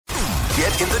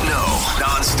Get in the know.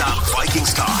 Non-stop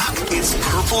Vikings talk. It's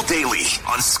Purple Daily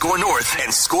on Score North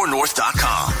and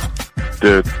ScoreNorth.com.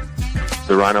 Dude,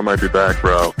 the Rhino might be back,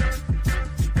 bro.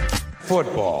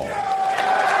 Football.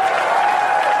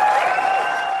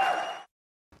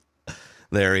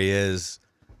 There he is.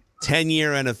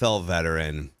 10-year NFL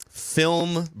veteran,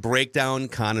 film breakdown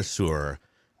connoisseur,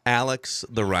 Alex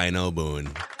the Rhino Boone,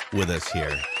 with us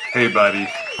here. Hey, buddy.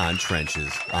 On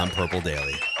Trenches, on Purple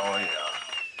Daily. Oh, yeah.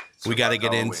 We got to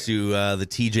get into the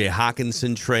TJ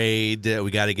Hockenson trade.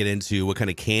 We got to get into what kind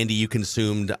of candy you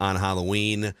consumed on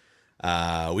Halloween.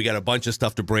 We got a bunch of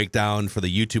stuff to break down for the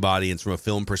YouTube audience from a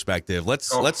film perspective.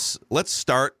 Let's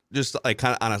start just like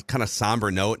kind of on a kind of somber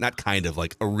note, not kind of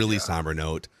like a really somber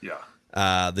note.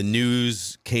 Yeah. The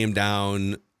news came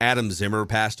down. Adam Zimmer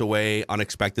passed away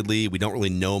unexpectedly. We don't really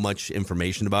know much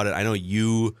information about it. I know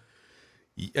you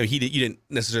didn't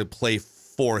necessarily play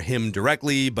for him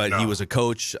directly, but he was a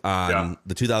coach on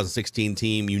the 2016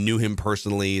 team. You knew him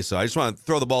personally, so I just want to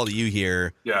throw the ball to you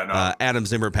here. Yeah, no. Adam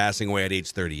Zimmer passing away at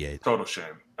age 38. Total shame.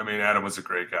 I mean, Adam was a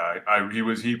great guy. He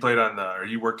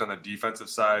worked on the defensive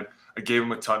side. I gave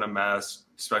him a ton of mess,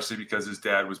 especially because his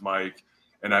dad was Mike,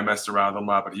 and I messed around with him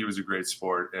a lot. But he was a great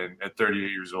sport, and at 38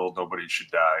 years old, nobody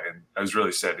should die. And I was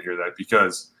really sad to hear that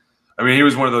because, I mean, he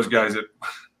was one of those guys that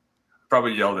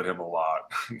probably yelled at him a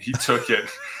lot. He took it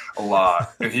a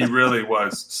lot, and he really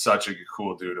was such a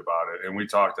cool dude about it. And we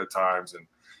talked at times, and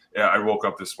yeah, I woke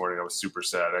up this morning. I was super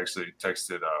sad. I actually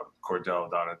texted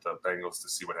Cordell down at the Bengals to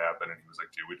see what happened, and he was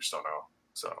like, "Dude, we just don't know."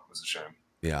 So it was a shame.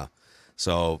 Yeah.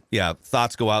 So yeah,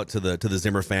 thoughts go out to the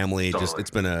Zimmer family. Totally. Just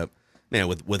it's been a man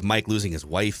with Mike losing his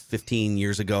wife 15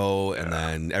 years ago, and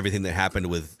then everything that happened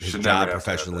with his job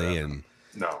professionally, and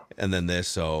then this.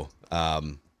 So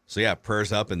yeah,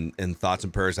 prayers up and thoughts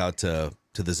and prayers out to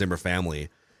the Zimmer family.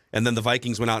 And then the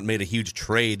Vikings went out and made a huge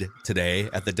trade today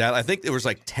at the deadline. I think there was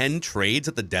like 10 trades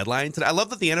at the deadline today. I love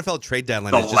that the NFL trade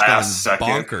deadline is just gone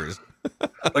bonkers.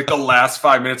 Like the last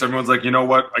 5 minutes, everyone's like, you know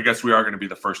what? I guess we are going to be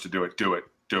the first to do it. Do it.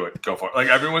 Go for it. Like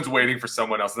everyone's waiting for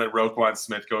someone else. And then Roquan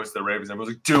Smith goes to the Ravens. And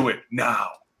everyone's like, do it now.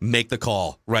 Make the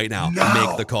call right now.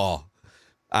 Make the call.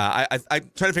 I'm trying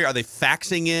to figure, are they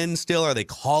faxing in still? Are they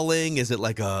calling? Is it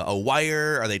like a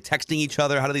wire? Are they texting each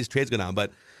other? How do these trades go down?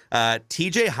 But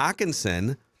TJ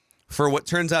Hockenson, for what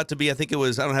turns out to be, I think it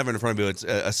was, I don't have it in front of me, it's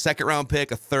a second-round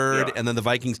pick, a third, and then the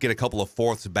Vikings get a couple of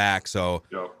fourths back, so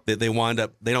they wind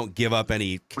up, they don't give up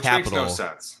any capital. Which makes no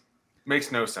sense.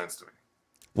 Makes no sense to me.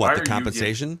 What, the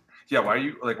compensation?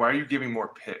 Why are you giving more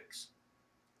picks?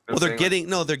 Well, they're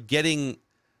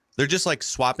just like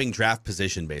swapping draft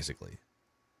position, basically.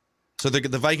 So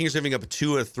the Vikings are giving up a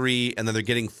 2 or 3, and then they're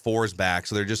getting 4s back,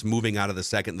 so they're just moving out of the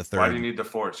second and the third. Why do you need the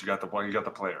 4s? You got the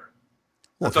player.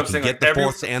 Well, that's what I'm saying. Get the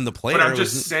 4ths and the player. But I'm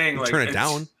just saying, like, turn it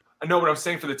down. I know, but I'm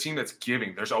saying for the team that's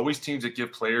giving, there's always teams that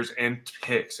give players and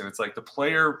picks, and it's like the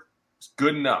player is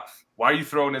good enough. Why are you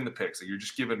throwing in the picks? Like you're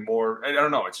just giving more. I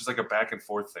don't know. It's just like a back and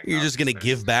forth thing. You're just going to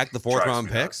give back the 4th round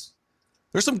picks?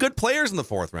 There's some good players in the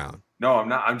 4th round. No, I'm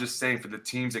not. I'm just saying for the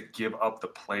teams that give up the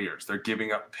players, they're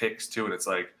giving up picks too, and it's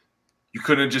like, you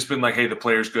couldn't have just been like, hey, the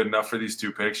player's good enough for these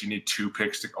 2 picks. You need 2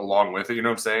 picks along with it. You know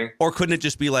what I'm saying? Or couldn't it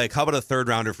just be like, how about a 3rd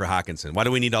rounder for Hockenson? Why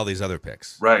do we need all these other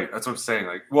picks? Right. That's what I'm saying.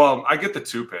 Like, well, I get the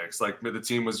 2 picks. Like the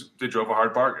team they drove a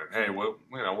hard bargain. Hey, well,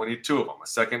 we need 2 of them, a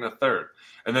second and a third.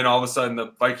 And then all of a sudden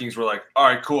the Vikings were like, all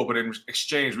right, cool. But in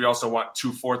exchange, we also want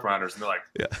 2 4th rounders. And they're like,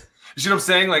 yeah. You see what I'm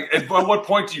saying? Like, at what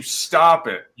point do you stop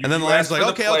it? And then the Lions like,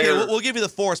 okay, we'll give you the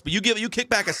 4th, but you kick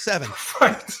back a 7.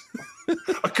 Right.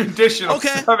 A conditional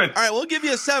 7. All right, we'll give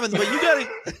you a 7th, but you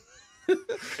got to.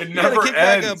 It never kick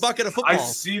ends. Back a bucket of football. I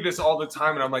see this all the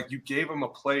time, and I'm like, you gave him a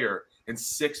player and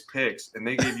 6 picks, and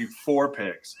they gave you 4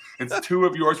 picks, and 2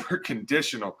 of yours were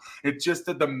conditional. It just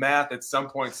did the math. At some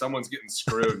point, someone's getting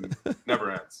screwed, and it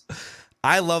never ends.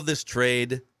 I love this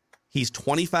trade. He's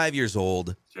 25 years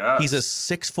old. Yes. He's a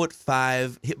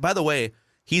 6'5". By the way,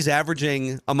 he's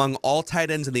averaging among all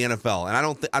tight ends in the NFL,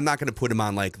 and I'm not going to put him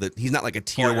on like he's not like a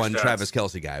tier 1 Travis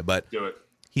Kelce guy, but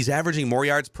he's averaging more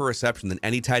yards per reception than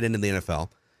any tight end in the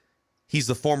NFL. He's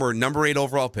the former number 8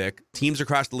 overall pick. Teams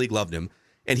across the league loved him,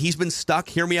 and he's been stuck.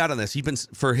 Hear me out on this. He's been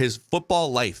for his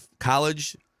football life,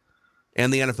 college,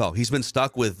 and the NFL. He's been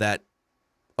stuck with that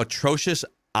atrocious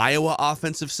Iowa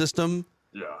offensive system.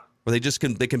 Yeah. Where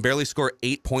they can barely score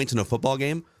 8 points in a football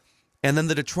game. And then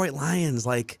the Detroit Lions,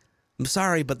 like, I'm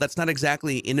sorry, but that's not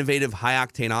exactly innovative,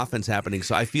 high-octane offense happening.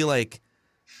 So I think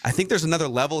there's another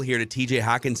level here to TJ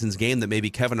Hockenson's game that maybe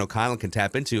Kevin O'Connell can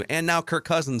tap into. And now Kirk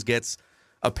Cousins gets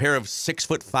a pair of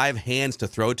 6'5" hands to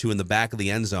throw to in the back of the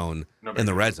end zone in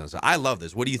the red zone. So I love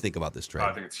this. What do you think about this trade?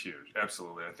 I think it's huge.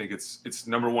 Absolutely. I think it's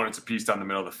number one, it's a piece down the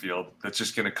middle of the field that's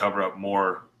just going to cover up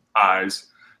more eyes.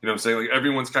 You know what I'm saying? Like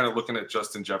everyone's kind of looking at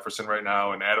Justin Jefferson right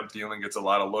now, and Adam Thielen gets a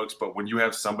lot of looks. But when you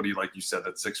have somebody, like you said,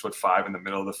 that's 6'5" in the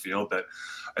middle of the field, that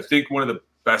I think one of the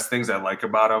best things I like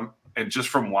about him, and just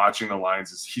from watching the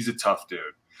Lions, is he's a tough dude.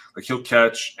 Like he'll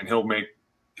catch and he'll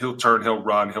turn, he'll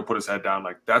run, he'll put his head down.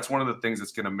 Like that's one of the things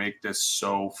that's going to make this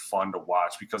so fun to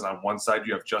watch, because on one side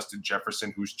you have Justin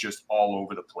Jefferson, who's just all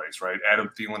over the place, right? Adam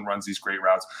Thielen runs these great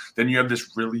routes. Then you have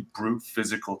this really brute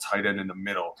physical tight end in the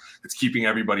middle that's keeping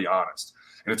everybody honest.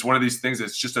 And it's one of these things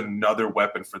that's just another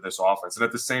weapon for this offense. And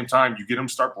at the same time, you get them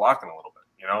start blocking a little bit.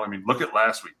 You know, I mean, look at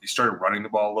last week. They started running the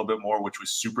ball a little bit more, which was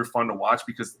super fun to watch,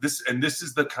 because this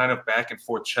is the kind of back and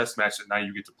forth chess match that now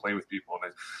you get to play with people.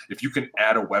 And if you can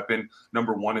add a weapon,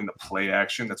 number one, in the play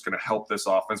action, that's going to help this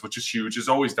offense, which is huge, is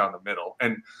always down the middle.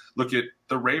 And look at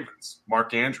the Ravens,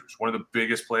 Mark Andrews, one of the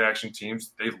biggest play action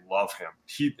teams. They love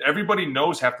him. Everybody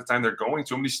knows half the time they're going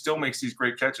to him. He still makes these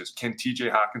great catches. Can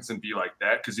TJ Hockenson be like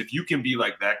that? Because if you can be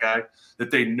like that guy,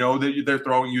 that they know that they're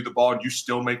throwing you the ball and you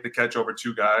still make the catch over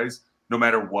two guys, no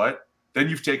matter what, then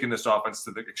you've taken this offense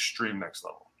to the extreme next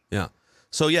level. Yeah.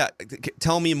 So, yeah,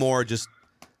 tell me more. Just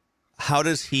how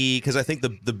does he – because I think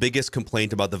the biggest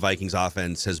complaint about the Vikings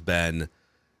offense has been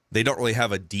they don't really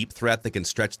have a deep threat that can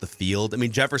stretch the field. I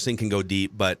mean, Jefferson can go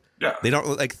deep, but they don't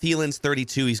 – like Thielen's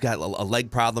 32. He's got a leg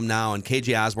problem now, and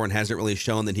KJ Osborne hasn't really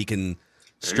shown that he can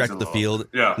stretch the field.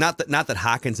 Yeah. Not that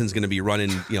Hawkinson's going to be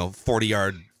running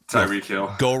 40-yard Tyreek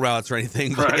Hill go routes or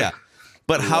anything. But, right. yeah.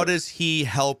 But how does he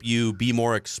help you be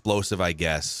more explosive, I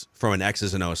guess, from an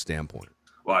X's and O's standpoint?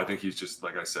 Well, I think he's just,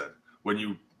 like I said, when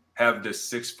you have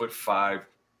this 6'5"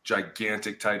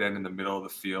 gigantic tight end in the middle of the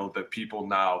field, that people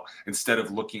now, instead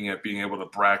of looking at being able to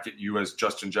bracket you as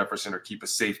Justin Jefferson or keep a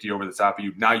safety over the top of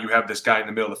you, now you have this guy in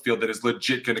the middle of the field that is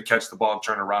legit going to catch the ball and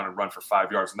turn around and run for 5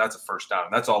 yards. And that's a first down.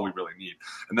 And that's all we really need.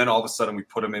 And then all of a sudden we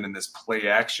put him in this play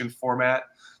action format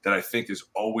that I think is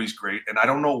always great. And I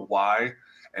don't know why.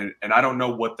 And I don't know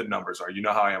what the numbers are. You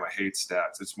know how I am. I hate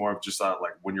stats. It's more of just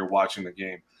like when you're watching the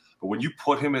game. But when you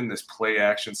put him in this play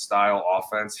action style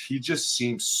offense, he just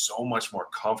seems so much more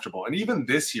comfortable. And even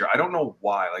this year, I don't know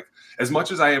why. Like, as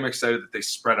much as I am excited that they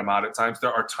spread him out at times,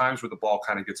 there are times where the ball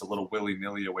kind of gets a little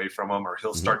willy-nilly away from him, or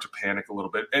he'll start to panic a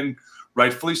little bit. And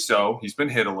rightfully so. He's been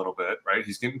hit a little bit, right?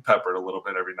 He's getting peppered a little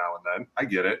bit every now and then. I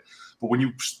get it. But when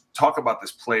you talk about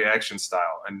this play action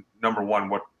style, and number one,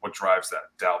 what drives that?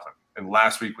 Dalvin. And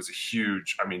last week was a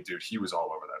huge, I mean, dude, he was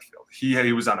all over that field.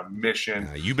 He was on a mission.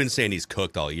 You've been saying he's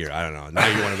cooked all year. I don't know.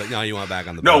 Now you want back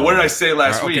on the No, what did I say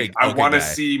last week? I want to guy.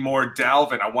 see more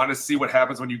Dalvin. I want to see what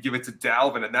happens when you give it to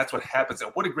Dalvin, and that's what happens.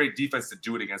 And what a great defense to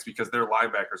do it against, because their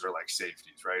linebackers are like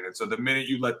safeties, right? And so the minute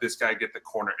you let this guy get the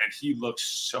corner, and he looked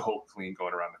so clean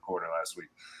going around the corner last week,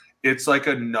 it's like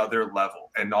another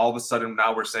level. And all of a sudden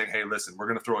now we're saying, hey, listen, we're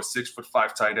going to throw a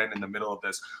 6'5" tight end in the middle of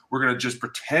this. We're going to just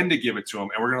pretend to give it to him,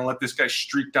 and we're going to let this guy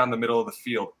streak down the middle of the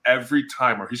field every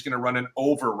time, or he's going to run an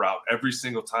over route every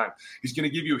single time. He's going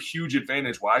to give you a huge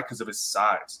advantage. Why? Because of his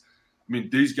size. I mean,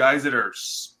 these guys that are,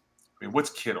 I mean, what's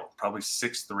Kittle? Probably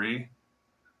 6'3".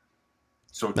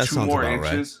 So that 2 more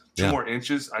inches. Right. 2 more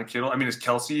inches on Kittle. I mean, is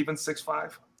Kelsey even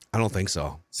 6'5"? I don't think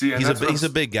so. See, he's a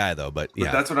big guy though, but yeah,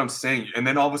 that's what I'm saying. And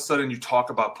then all of a sudden you talk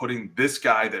about putting this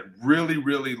guy that really,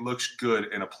 really looks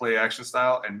good in a play action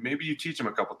style, and maybe you teach him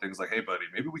a couple things like, hey, buddy,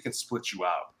 maybe we can split you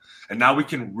out. And now we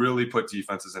can really put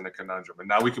defenses in a conundrum. And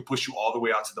now we can push you all the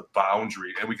way out to the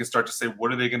boundary, and we can start to say,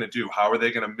 what are they going to do? How are they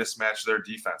going to mismatch their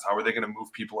defense? How are they going to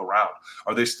move people around?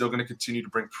 Are they still going to continue to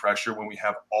bring pressure when we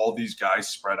have all these guys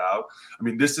spread out? I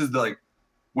mean, this is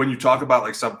when you talk about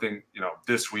like something,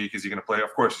 this week, is he going to play?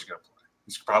 Of course he's going to play.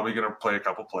 He's probably going to play a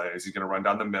couple plays. He's going to run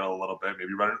down the middle a little bit,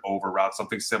 maybe run an over route,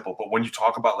 something simple. But when you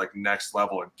talk about like next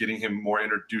level and getting him more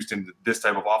introduced into this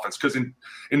type of offense, because in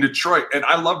Detroit, and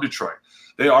I love Detroit,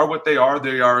 they are what they are.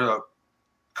 They are a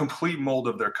complete mold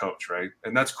of their coach, right?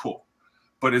 And that's cool.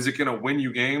 But is it going to win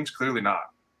you games? Clearly not.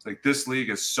 Like, this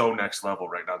league is so next level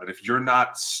right now that if you're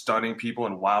not stunning people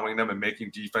and wowing them and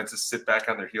making defenses sit back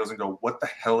on their heels and go, what the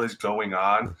hell is going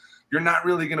on? You're not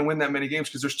really going to win that many games,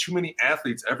 because there's too many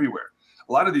athletes everywhere.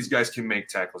 A lot of these guys can make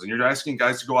tackles, and you're asking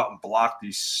guys to go out and block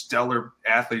these stellar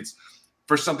athletes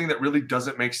for something that really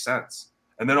doesn't make sense.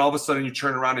 And then all of a sudden you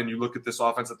turn around and you look at this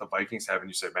offense that the Vikings have, and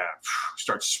you say, man, you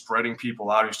start spreading people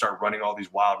out, and you start running all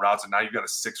these wild routes, and now you've got a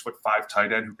 6'5"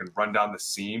 tight end who can run down the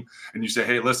seam. And you say,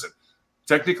 hey, listen,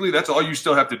 Technically, that's all you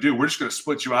still have to do. We're just going to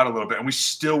split you out a little bit, and we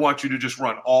still want you to just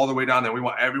run all the way down there. We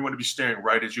want everyone to be staring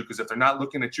right at you, because if they're not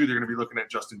looking at you, they're going to be looking at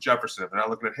Justin Jefferson. If they're not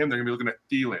looking at him, they're going to be looking at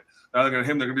Thielen. If they're not looking at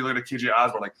him, they're going to be looking at KJ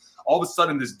Osborne. Like, all of a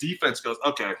sudden, this defense goes,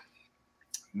 okay,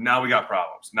 now we got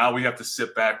problems. Now we have to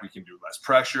sit back. We can do less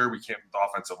pressure. The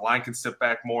offensive line can sit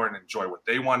back more and enjoy what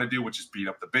they want to do, which is beat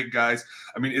up the big guys.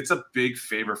 I mean, it's a big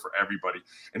favor for everybody.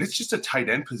 And it's just a tight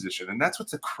end position. And that's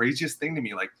what's the craziest thing to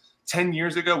me. Like, 10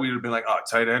 years ago, we would have been like, oh,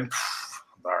 tight end,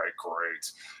 all right,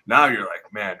 great. Now you're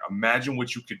like, man, imagine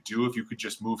what you could do if you could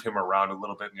just move him around a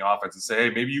little bit in the offense and say, hey,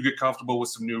 maybe you get comfortable with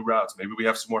some new routes. Maybe we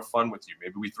have some more fun with you.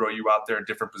 Maybe we throw you out there in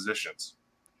different positions.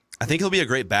 I think he'll be a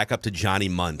great backup to Johnny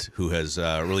Munt, who has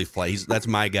really fly. That's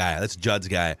my guy. That's Judd's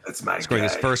guy. That's my guy. Scoring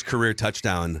his first career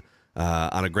touchdown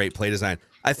on a great play design.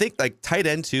 I think, like, tight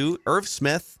end, too, Irv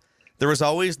Smith, there was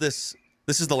always this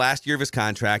is the last year of his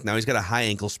contract. Now he's got a high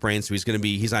ankle sprain, so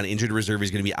he's on injured reserve.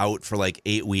 He's going to be out for like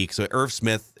 8 weeks. So Irv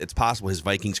Smith, it's possible his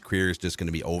Vikings career is just going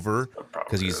to be over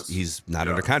because he's not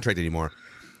under contract anymore.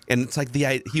 And it's like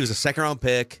he was a second-round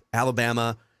pick,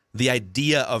 Alabama. The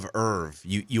idea of Irv,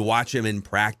 you watch him in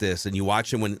practice, and you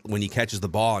watch him when he catches the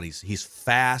ball, and he's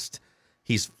fast.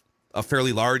 He's a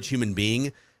fairly large human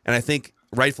being, and I think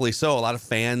rightfully so. A lot of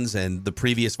fans and the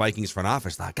previous Vikings front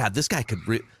office thought, God, this guy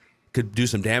could do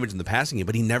some damage in the passing game,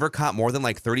 but he never caught more than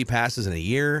like 30 passes in a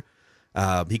year.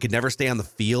 He could never stay on the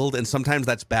field, and sometimes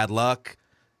that's bad luck.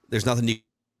 There's nothing you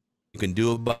can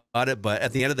do about it, but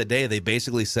at the end of the day, they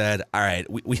basically said, all right,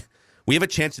 we have a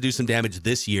chance to do some damage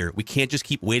this year. We can't just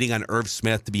keep waiting on Irv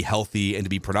Smith to be healthy and to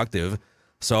be productive,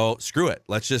 so screw it.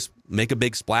 Let's just make a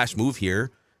big splash move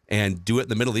here and do it in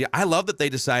the middle of the year. I love that they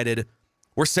decided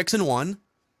we're 6-1.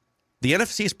 The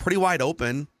NFC is pretty wide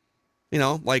open. You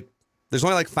know, like, there's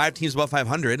only like 5 teams above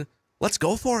 500. Let's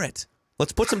go for it.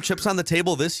 Let's put some chips on the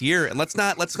table this year, and let's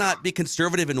not be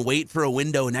conservative and wait for a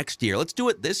window next year. Let's do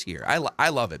it this year. I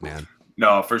love it, man.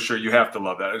 No, for sure. You have to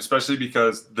love that, especially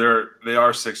because they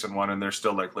are 6-1, and they're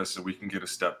still like, listen, we can get a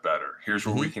step better. Here's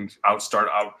where we can out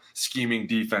scheming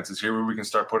defenses. Here where we can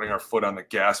start putting our foot on the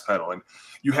gas pedal. And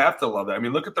you have to love that. I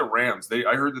mean, look at the Rams.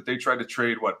 I heard that they tried to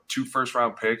trade 2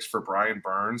 first-round picks for Brian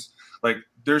Burns. Like,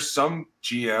 there's some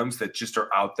GMs that just are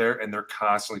out there, and they're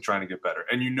constantly trying to get better.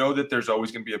 And you know that there's always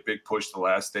going to be a big push the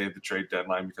last day of the trade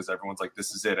deadline, because everyone's like,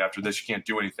 this is it. After this, you can't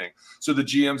do anything. So the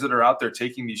GMs that are out there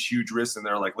taking these huge risks, and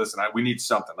they're like, listen, we need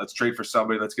something. Let's trade for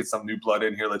somebody. Let's get some new blood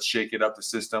in here. Let's shake it up the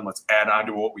system. Let's add on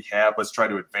to what we have. Let's try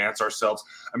to advance ourselves.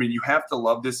 I mean, you have to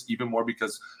love this even more,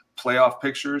 because playoff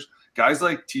pictures, guys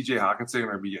like TJ Hockenson are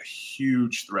going to be a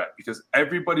huge threat, because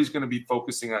everybody's going to be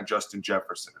focusing on Justin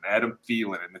Jefferson and Adam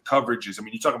Thielen and the coverages. I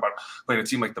mean, you talk about playing a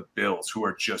team like the Bills, who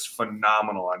are just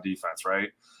phenomenal on defense,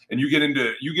 right? And you get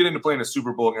into playing a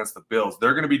Super Bowl against the Bills.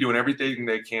 They're going to be doing everything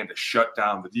they can to shut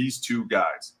down these 2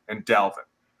 guys and Dalvin,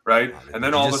 right? And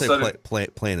then all of a sudden,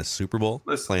 playing a Super Bowl.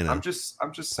 Listen, I'm just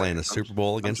playing a Super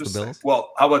Bowl against the Bills.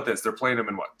 Well, how about this? They're playing them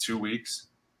in 2 weeks.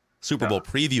 Super Bowl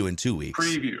preview in 2 weeks.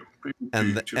 Preview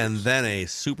and then a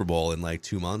Super Bowl in like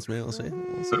 2 months, maybe we'll see.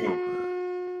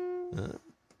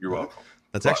 You're welcome.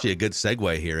 That's actually a good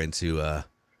segue here into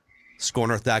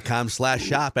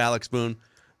scorenorth.com/shop, Alex Boone.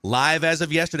 Live as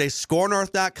of yesterday,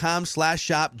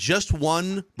 scorenorth.com/shop. Just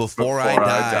one before I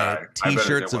die.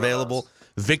 T-shirts available.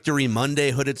 Victory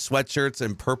Monday hooded sweatshirts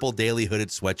and Purple Daily hooded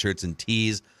sweatshirts and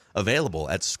tees available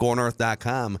at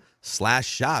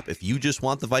scorenorth.com/shop if you just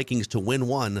want the Vikings to win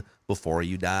one before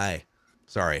you die.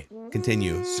 Sorry.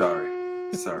 Continue. Sorry.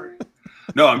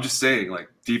 No, I'm just saying, like,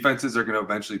 defenses are going to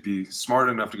eventually be smart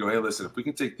enough to go, hey, listen, if we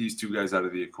can take these 2 guys out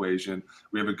of the equation,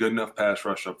 we have a good enough pass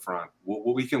rush up front.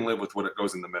 We can live with what it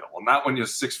goes in the middle. Well, not when you're a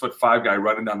 6'5" guy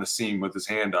running down the seam with his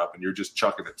hand up and you're just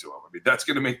chucking it to him. I mean, that's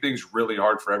going to make things really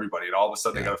hard for everybody. And all of a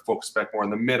sudden, they got to focus back more in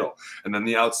the middle, and then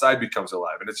the outside becomes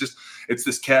alive. And it's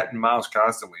this cat and mouse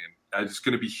constantly, and it's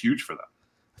going to be huge for them.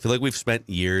 I feel like we've spent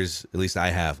years, at least I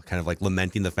have, kind of like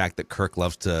lamenting the fact that Kirk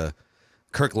loves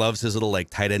his little like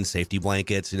tight end safety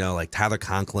blankets, you know, like Tyler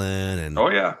Conklin and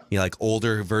like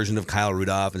older version of Kyle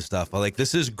Rudolph and stuff. But like,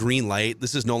 this is green light.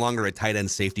 This is no longer a tight end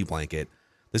safety blanket.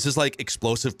 This is like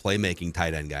explosive playmaking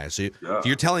tight end guys. So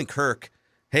you're telling Kirk,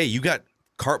 hey, you got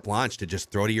carte blanche to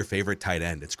just throw to your favorite tight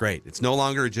end. It's great. It's no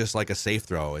longer just like a safe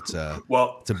throw. It's a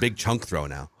big chunk throw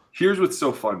now. Here's what's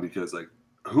so fun, because like,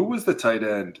 who was the tight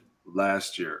end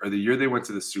last year or the year they went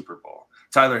to the Super Bowl?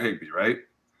 Tyler Higbee, right?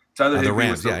 Tyler Higbee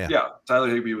Rams, was Tyler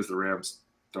Higbee was the Rams.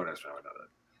 Don't ask me how I know that.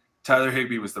 Tyler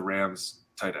Higbee was the Rams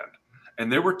tight end.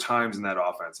 And there were times in that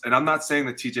offense, and I'm not saying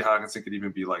that TJ Hockenson could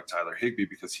even be like Tyler Higbee,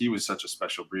 because he was such a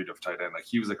special breed of tight end. Like,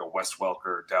 he was like a Wes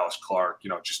Welker, Dallas Clark, you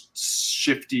know, just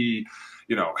shifty,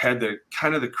 had the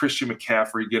kind of the Christian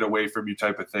McCaffrey get away from you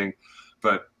type of thing.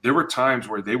 But there were times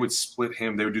where they would split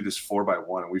him. They would do this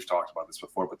 4-by-1, and we've talked about this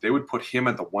before, but they would put him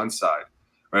at the one side,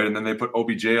 right? And then they put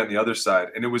OBJ on the other side.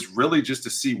 And it was really just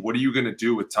to see, what are you going to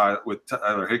do with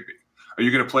Tyler Higbee? Are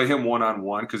you going to play him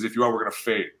one-on-one? Because if you are, we're going to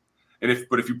fade.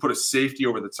 But if you put a safety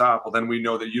over the top, well, then we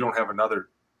know that you don't have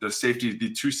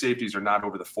the two safeties are not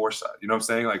over the 4 side. You know what I'm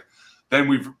saying? Like, then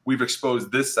we've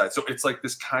exposed this side. So it's like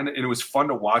this kind of, and it was fun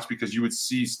to watch because you would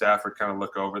see Stafford kind of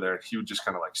look over there and he would just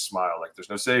kind of like smile, like there's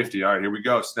no safety. All right, here we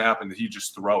go, snap, and he'd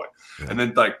just throw it. Yeah. And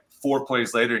then like 4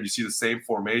 plays later and you see the same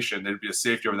formation, there'd be a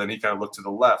safety over, then he kind of looked to the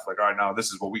left, like, all right, now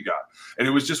this is what we got. And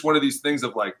it was just one of these things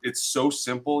of like, it's so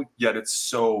simple, yet it's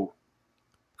so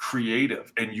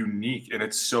creative and unique. And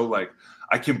it's so like,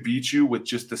 I can beat you with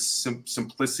just the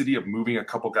simplicity of moving a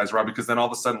couple guys around, because then all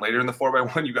of a sudden later in the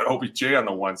 4-by-1, you got OBJ on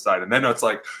the one side. And then it's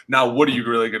like, now what are you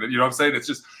really going to, you know what I'm saying?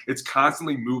 It's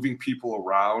constantly moving people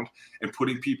around and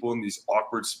putting people in these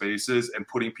awkward spaces and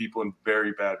putting people in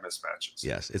very bad mismatches.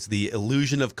 Yes. It's the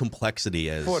illusion of complexity,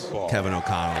 as Football. Kevin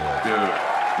O'Connell would. Dude,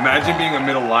 imagine being a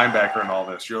middle linebacker in all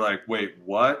this. You're like, wait,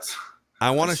 what? I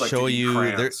want to show you.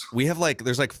 There's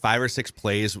like 5 or 6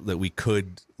 plays that we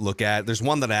could look at. There's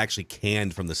one that I actually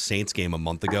canned from the Saints game a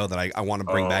month ago that I want to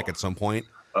bring back at some point.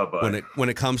 When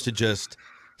it comes to just,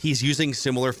 he's using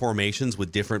similar formations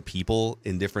with different people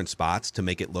in different spots to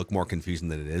make it look more confusing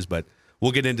than it is. But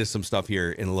we'll get into some stuff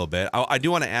here in a little bit. I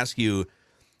do want to ask you.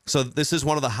 So this is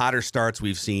one of the hotter starts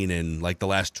we've seen in like the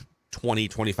last 20,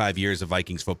 25 years of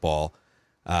Vikings football.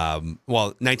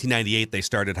 1998 they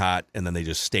started hot and then they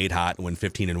just stayed hot and went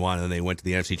 15-1, and then they went to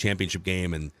the NFC Championship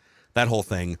game and that whole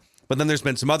thing. But then there's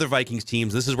been some other Vikings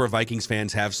teams. This is where Vikings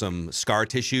fans have some scar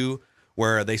tissue,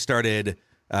 where they started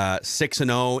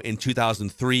 6-0 in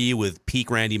 2003 with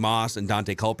peak Randy Moss and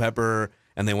Dante Culpepper,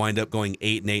 and they wind up going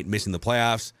 8-8, missing the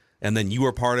playoffs. And then you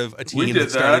were part of a team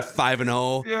that started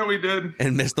 5-0. Yeah, we did.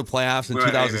 And missed the playoffs in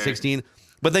 2016.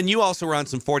 But then you also were on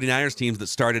some 49ers teams that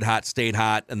started hot, stayed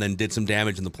hot, and then did some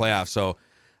damage in the playoffs. So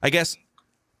I guess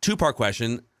 2-part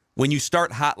question. When you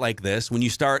start hot like this, when you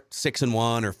start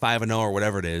 6-1 or 5-0 or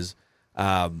whatever it is,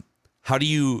 how do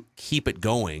you keep it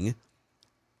going?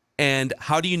 And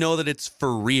how do you know that it's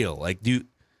for real?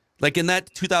 Like in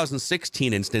that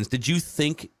 2016 instance, did you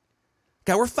think,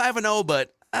 God, we're 5-0,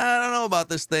 but I don't know about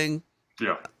this thing?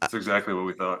 Yeah, that's exactly what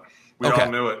we thought. We all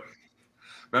knew it.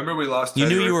 Remember, we lost. You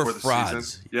knew you were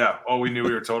frauds. Yeah. Oh, we knew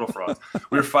we were total frauds.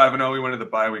 We were 5-0. We went into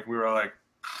the bye week. We were like,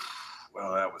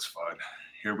 well, that was fun.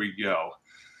 Here we go.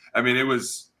 I mean,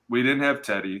 we didn't have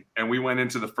Teddy, and we went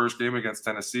into the first game against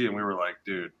Tennessee, and we were like,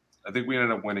 dude, I think we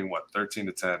ended up winning,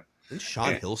 13-10. Didn't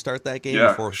Sean Hill start that game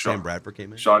before Sam Bradford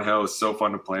came in? Sean Hill was so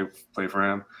fun to play for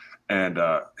him, and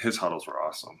his huddles were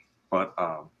awesome. But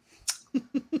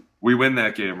we win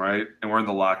that game, right? And we're in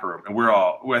the locker room, and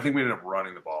I think we ended up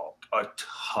running the ball a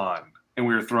ton. And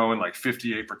we were throwing like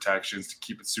 58 protections to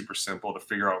keep it super simple to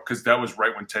figure out, because that was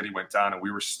right when Teddy went down and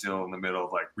we were still in the middle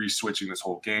of like re-switching this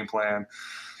whole game plan.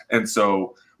 And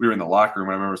so we were in the locker room.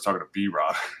 And I remember I was talking to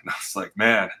B-Rob, and I was like,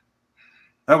 man,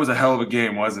 that was a hell of a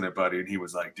game, wasn't it, buddy? And he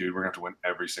was like, dude, we're going to have to win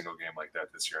every single game like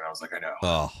that this year. And I was like, I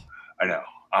know. I know.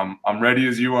 I'm ready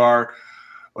as you are.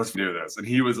 Let's do this. And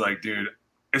he was like, dude,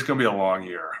 it's going to be a long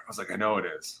year. I was like, I know it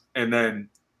is. And then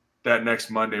that next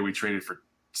Monday we traded for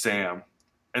Sam.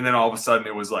 And then all of a sudden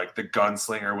it was like the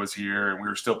gunslinger was here and we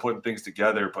were still putting things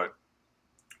together. But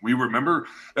we remember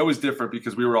that was different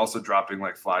because we were also dropping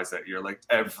like flies that year. Like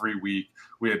every week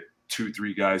we had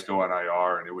 2-3 guys go on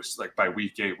IR, and it was like by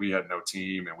week 8 we had no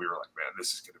team, and we were like, man,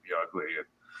 this is going to be ugly. And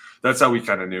that's how we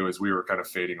kind of knew, as we were kind of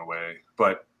fading away.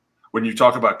 But when you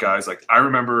talk about guys, like I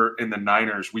remember in the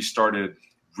Niners, we started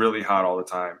really hot all the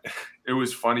time. It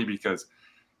was funny because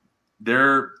they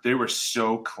were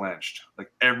so clenched.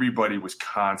 Like everybody was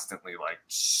constantly like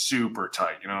super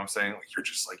tight. You know what I'm saying? Like you're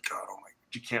just like, God, oh my,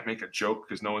 you can't make a joke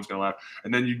because no one's gonna laugh.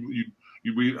 And then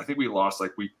I think we lost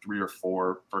like week 3 or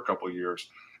 4 for a couple of years.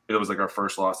 It was like our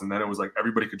first loss, and then it was like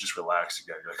everybody could just relax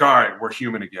again. You're like, all right, we're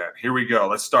human again. Here we go.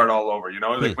 Let's start all over. You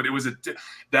know, like, but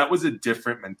that was a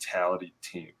different mentality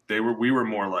team. We were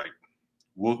more like,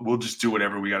 we'll just do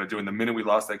whatever we got to do. And the minute we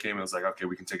lost that game, it was like, okay,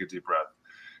 we can take a deep breath.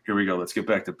 Here we go. Let's get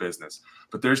back to business.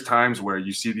 But there's times where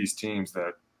you see these teams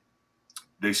that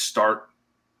they start,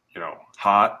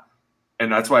 hot.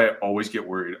 And that's why I always get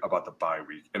worried about the bye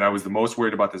week. And I was the most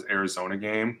worried about this Arizona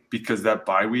game because that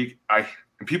bye week,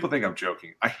 and people think I'm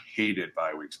joking, I hated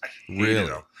bye weeks. I hated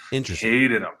them. Interesting.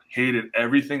 Hated them. Hated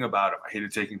everything about them. I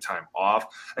hated taking time off.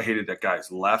 I hated that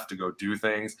guys left to go do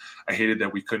things. I hated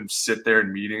that we couldn't sit there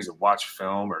in meetings and watch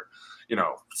film or,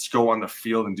 just go on the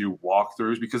field and do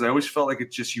walkthroughs, because I always felt like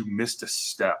you missed a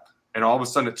step. And all of a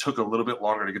sudden it took a little bit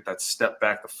longer to get that step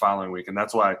back the following week. And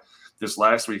that's why this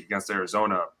last week against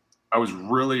Arizona, I was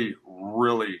really,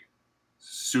 really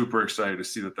super excited to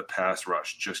see that the pass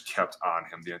rush just kept on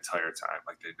him the entire time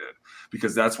like they did.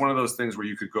 Because that's one of those things where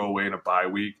you could go away in a bye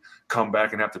week, come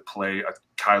back and have to play a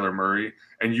Kyler Murray,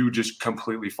 and you just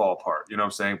completely fall apart. You know what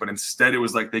I'm saying? But instead it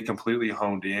was like they completely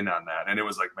honed in on that. And it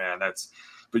was like, man,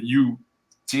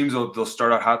 teams, they'll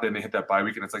start out hot, then they hit that bye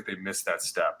week, and it's like they missed that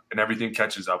step, and everything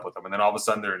catches up with them. And then all of a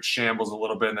sudden they're in shambles a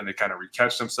little bit, and then they kind of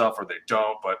recatch themselves or they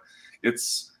don't. But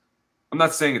I'm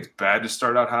not saying it's bad to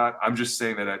start out hot. I'm just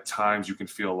saying that at times you can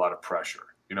feel a lot of pressure,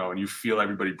 and you feel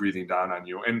everybody breathing down on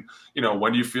you. And,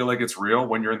 when do you feel like it's real?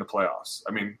 When you're in the playoffs.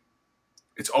 I mean,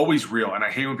 it's always real. And I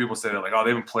hate when people say that, like, oh,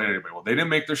 they haven't played anybody. Well, they didn't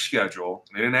make their schedule.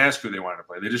 They didn't ask who they wanted to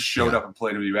play. They just showed up and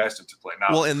played who you asked them to play. Now,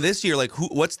 well, and this year, like,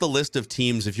 what's the list of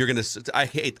teams if you're going to – I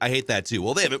hate that too.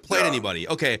 Well, they haven't played anybody.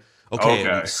 Okay.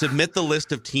 Submit the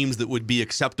list of teams that would be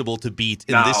acceptable to beat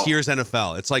in this year's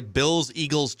NFL. It's like Bills,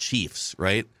 Eagles, Chiefs,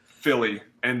 right? Philly.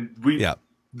 And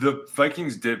the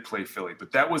Vikings did play Philly,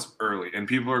 but that was early. And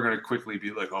people are going to quickly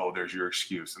be like, oh, there's your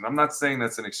excuse. And I'm not saying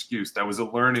that's an excuse. That was a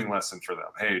learning lesson for them.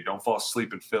 Hey, don't fall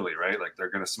asleep in Philly, right? Like, they're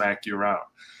going to smack you around.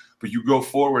 But you go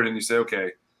forward and you say, okay,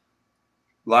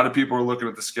 a lot of people are looking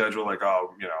at the schedule like,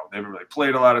 oh, they haven't really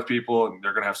played a lot of people and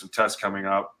they're going to have some tests coming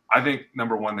up. I think,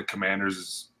 number one, the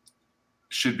Commanders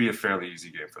should be a fairly easy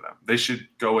game for them. They should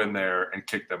go in there and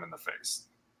kick them in the face.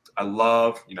 I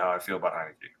love, how I feel about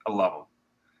Heineke. I love him.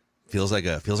 Feels like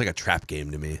a trap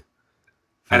game to me.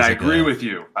 And I agree with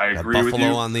you. I agree with you.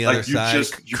 Buffalo on the other side.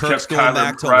 Kirk's kept going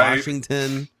back to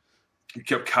Washington. You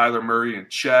kept Kyler Murray in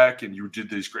check, and you did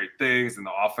these great things, and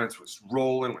the offense was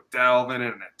rolling with Dalvin,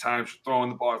 and at times you're throwing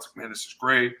the ball. It's like, man, this is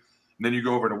great. And then you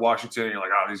go over to Washington, and you're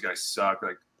like, oh, these guys suck.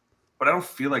 Like, but I don't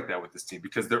feel like that with this team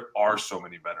because there are so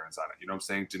many veterans on it. You know what I'm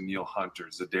saying? Danielle Hunter,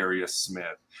 Za'Darius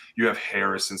Smith. You have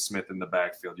Harrison Smith in the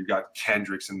backfield. You got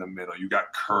Kendricks in the middle. You got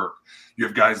Kirk. You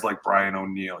have guys like Brian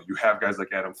O'Neill. You have guys like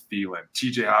Adam Thielen.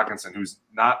 TJ Hockenson, who's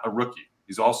not a rookie.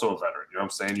 He's also a veteran. You know what I'm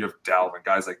saying? You have Dalvin,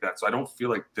 guys like that. So I don't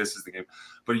feel like this is the game.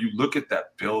 But you look at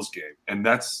that Bills game, and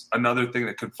that's another thing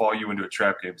that could fall you into a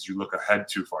trap game is you look ahead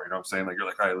too far. You know what I'm saying? Like, you're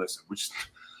like, all right, listen,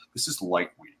 this is light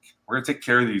week. We're going to take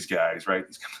care of these guys, right?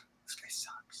 This guy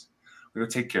sucks. We're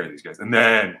going to take care of these guys. And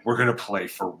then we're going to play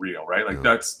for real, right? Like,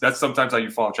 that's sometimes how you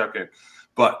fall in a trap game.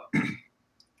 But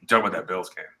you talk about that Bills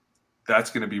game.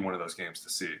 That's going to be one of those games to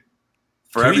see.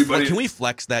 Can we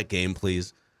flex that game,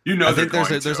 please? I think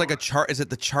there's like a chart. Is it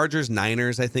the Chargers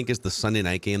Niners? I think is the Sunday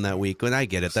night game that week. When I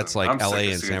get it, that's like LA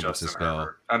and San Francisco.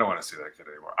 I don't want to see that kid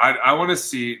anymore. I want to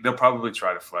see. They'll probably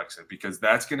try to flex it because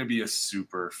that's going to be a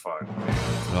super fun game.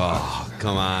 Oh,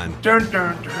 come on, dun,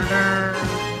 dun, dun,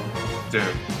 dun.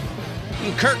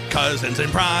 Dude. Kirk Cousins in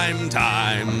prime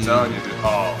time. I'm telling you, dude.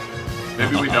 Oh,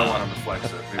 maybe we don't want him to flex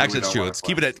it. Actually, it's true. Let's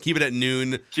keep it at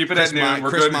noon. Keep it at noon.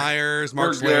 Chris Myers,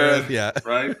 Mark Schlereth, yeah,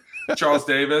 right. Charles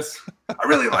Davis. I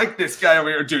really like this guy over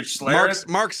here, dude.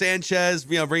 Mark Sanchez,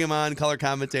 bring him on, color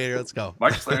commentator. Let's go.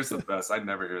 Mark Schlereth's the best. I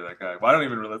never hear that guy. Well,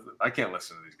 I can't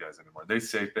listen to these guys anymore. They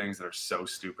say things that are so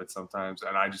stupid sometimes,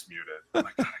 and I just mute it. I'm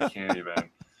like, God, I can't even.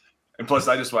 And plus,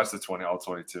 I just watched the all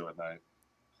 22 at night.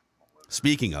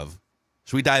 Speaking of,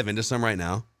 should we dive into some right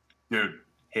now? Dude,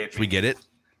 hit me. Should we get it?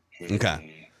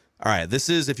 Okay. All right. This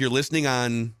is, if you're listening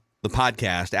on the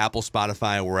podcast, Apple,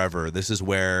 Spotify, wherever, this is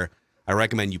where I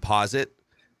recommend you pause it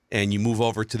and you move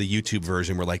over to the YouTube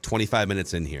version. We're like 25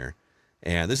 minutes in here.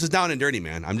 And this is Down and Dirty,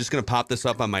 man. I'm just going to pop this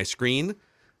up on my screen.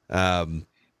 Hey,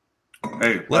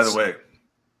 by the way,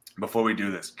 before we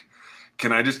do this,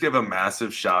 can I just give a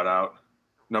massive shout out,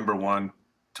 number one,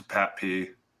 to Pat P.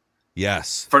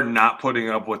 Yes. For not putting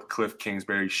up with Cliff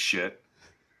Kingsbury's shit.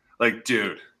 Like,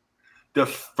 dude, the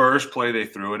first play they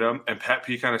threw at him, and Pat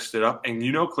P kind of stood up, and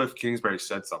Cliff Kingsbury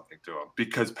said something to him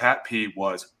because Pat P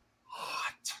was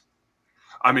hot.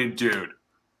 I mean, dude,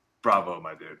 bravo,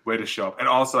 my dude. Way to show up. And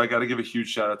also, I got to give a huge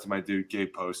shout out to my dude,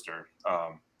 Gabe Poster,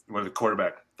 one of the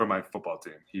quarterback for my football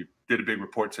team. He did a big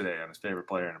report today on his favorite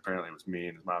player, and apparently it was me,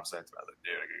 and his mom said to me, I was like,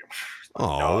 dude, I got to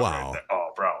give him. Wow. Right,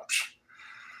 oh, bro.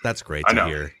 That's great to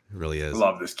hear. It really is. I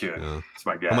love this kid. It's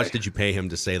my guy. How much did you pay him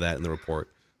to say that in the report?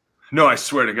 No, I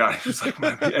swear to God. He was like,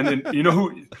 man. And then,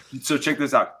 who? So check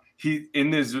this out. He, in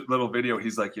this little video,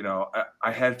 he's like,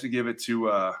 I have to give it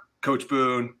to Coach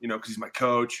Boone, because he's my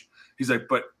coach. He's like,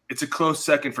 but it's a close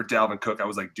second for Dalvin Cook. I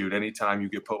was like, dude, anytime you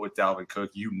get put with Dalvin Cook,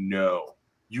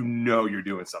 you know you're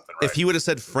doing something right. If he would have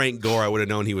said Frank Gore, I would have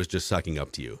known he was just sucking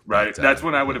up to you. Right. That's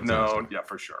when I would have known. Yeah,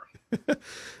 for sure.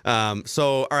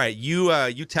 So, all right, you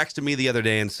texted me the other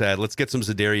day and said, let's get some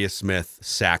Za'Darius Smith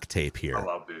sack tape here. I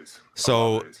love these.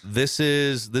 So this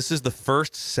is the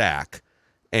first sack,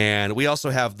 and we also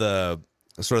have the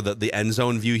sort of the end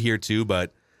zone view here too,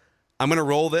 but I'm going to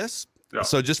roll this. Yeah.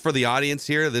 So just for the audience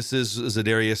here, this is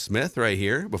Za'Darius Smith right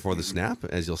here before the snap,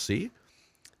 as you'll see.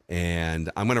 And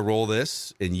I'm going to roll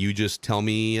this, and you just tell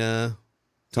me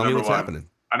what's happening.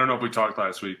 I don't know if we talked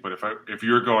last week, but if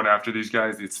you're going after these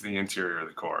guys, it's the interior of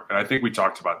the core, and I think we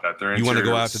talked about that. You want to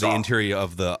go after the interior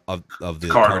of the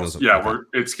Cardinals. Yeah,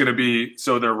 it's going to be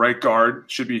their right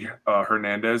guard should be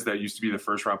Hernandez, that used to be the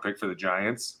first-round pick for the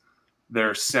Giants.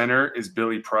 Their center is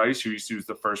Billy Price, who used to be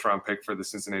the first-round pick for the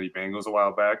Cincinnati Bengals a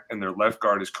while back, and their left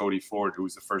guard is Cody Ford, who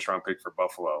was the first-round pick for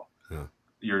Buffalo. Yeah.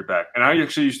 Year back. And I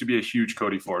actually used to be a huge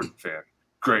Cody Ford fan.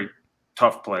 Great,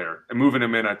 tough player. And moving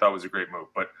him in, I thought was a great move.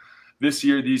 But this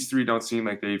year, these three don't seem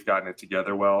like they've gotten it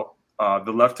together well.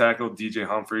 The left tackle, DJ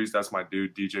Humphries, that's my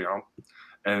dude, DJ Hump.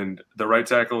 And the right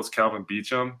tackle is Calvin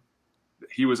Beachum.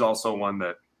 He was also one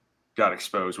that got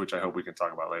exposed, which I hope we can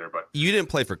talk about later. But you didn't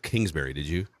play for Kingsbury, did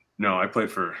you? No, I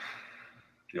played for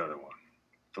the other one.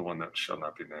 The one that shall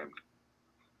not be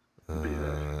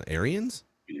named. Arians?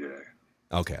 Yeah.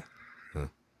 Okay.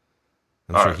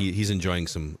 I'm sure he's enjoying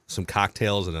some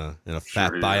cocktails and a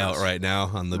fat buyout right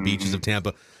now on the beaches of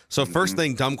Tampa. So first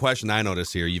thing, dumb question I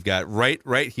notice here. You've got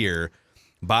right here,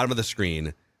 bottom of the screen,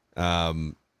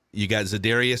 you got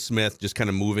Za'Darius Smith just kind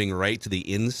of moving right to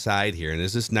the inside here. And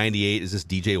is this 98? Is this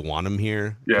DJ Wanham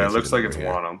here? Yeah, it looks like it's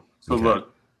Wanham. So okay.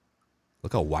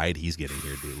 Look how wide he's getting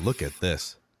here, dude. Look at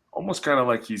this. Almost kind of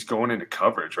like he's going into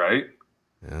coverage, right?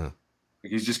 Yeah.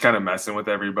 He's just kind of messing with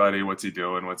everybody. What's he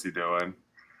doing?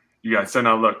 You guys, so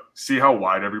now look, see how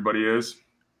wide everybody is?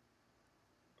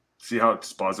 See how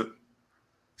it's buzzing?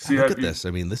 See look at this. I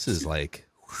mean, this is like...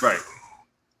 Right.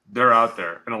 They're out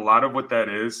there. And a lot of what that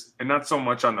is, and not so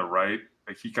much on the right,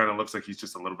 like he kind of looks like he's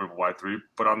just a little bit of a wide three,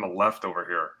 but on the left over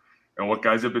here. And what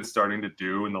guys have been starting to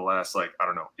do in the last, 8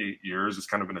 years, it's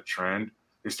kind of been a trend.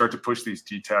 They start to push these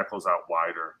D tackles out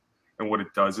wider. And what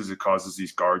it does is it causes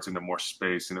these guards into more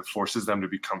space, and it forces them to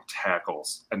become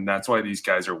tackles. And that's why these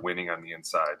guys are winning on the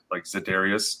inside. Like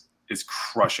Za'Darius is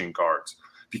crushing guards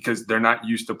because they're not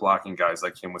used to blocking guys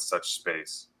like him with such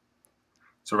space.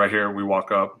 So right here, we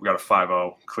walk up. We got a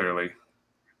 5-0, clearly.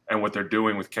 And what they're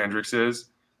doing with Kendricks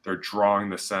is they're drawing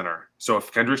the center. So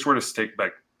if Kendricks were to take,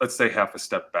 let's say half a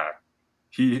step back,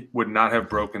 he would not have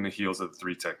broken the heels of the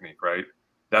 3 technique, right?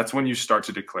 That's when you start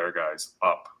to declare guys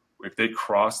up. If they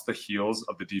cross the heels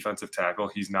of the defensive tackle,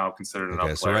 he's now considered an up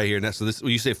player. So right here, so this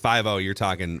when you say 5-0, you're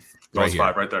talking right here.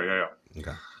 5 right there, yeah.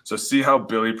 Okay. So see how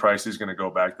Billy Price is going to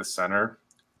go back the center,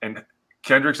 and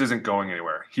Kendricks isn't going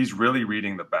anywhere. He's really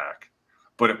reading the back,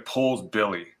 but it pulls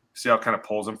Billy. See how it kind of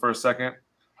pulls him for a second,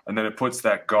 and then it puts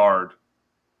that guard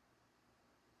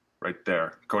right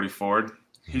there, Cody Ford.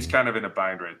 He's kind of in a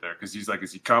bind right there because he's like,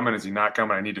 is he coming? Is he not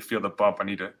coming? I need to feel the bump. I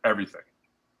need to everything.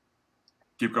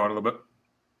 Keep going a little bit.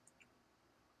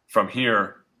 From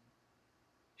here,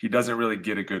 he doesn't really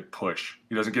get a good push.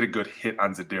 He doesn't get a good hit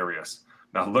on Za'Darius.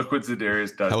 Now look what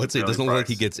Za'Darius does. I would say it doesn't look like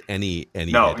he gets any.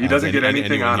 No, he doesn't get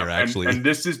anything on him. Here, actually. And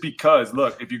this is because,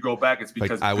 look, if you go back, it's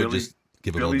because I would just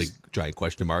give him a big giant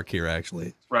question mark here,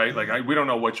 actually. Right? We don't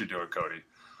know what you're doing, Cody.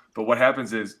 But what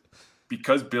happens is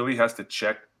because Billy has to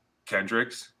check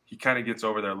Kendricks, he kind of gets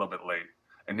over there a little bit late.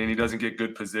 And then he doesn't get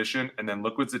good position. And then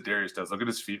look what Za'Darius does. Look at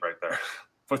his feet right there.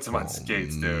 Puts him on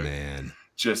skates, dude. Man.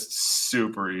 Just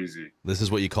super easy. This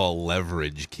is what you call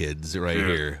leverage, kids, right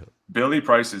here. Billy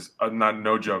Price is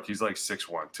no joke. He's like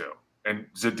 6'1", too. And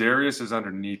Za'Darius is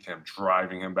underneath him,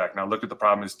 driving him back. Now, look at the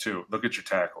problem is, too. Look at your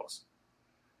tackles.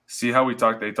 See how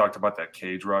they talked about that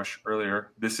cage rush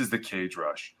earlier? This is the cage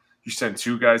rush. You send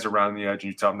 2 guys around the edge,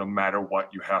 and you tell them no matter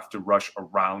what, you have to rush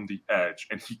around the edge,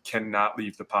 and he cannot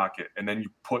leave the pocket. And then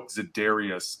you put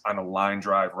Za'Darius on a line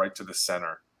drive right to the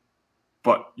center.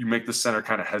 But you make the center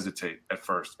kind of hesitate at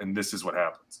first, and this is what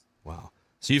happens. Wow!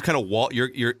 So you've kind of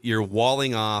you're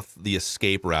walling off the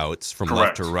escape routes from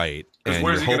left to right, and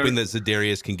you're hoping that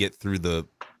Za'Darius can get through the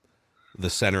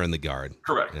center and the guard.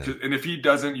 Correct. Yeah. And if he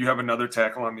doesn't, you have another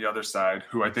tackle on the other side,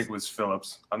 who I think was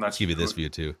Phillips. I'm not sure. Give you this view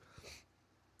too.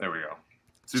 There we go.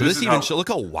 So this even look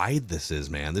how wide this is,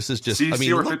 man. This is just.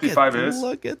 See where 55 is.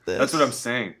 Look at this. That's what I'm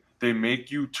saying. They make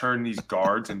you turn these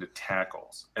guards into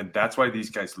tackles, and that's why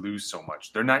these guys lose so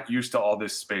much. They're not used to all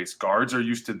this space. Guards are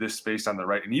used to this space on the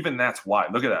right, and even that's why.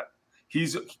 Look at that.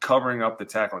 He's covering up the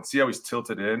tackle, and see how he's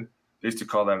tilted in? They used to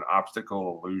call that an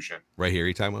optical illusion. Right here,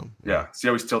 you talking about? Yeah. See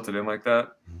how he's tilted in like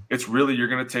that? It's really, you're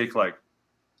going to take like,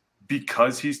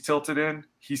 because he's tilted in,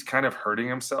 he's kind of hurting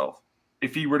himself.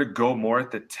 If he were to go more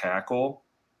at the tackle,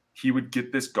 he would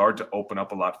get this guard to open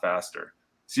up a lot faster.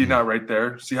 See now right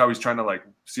there? See how he's trying to like,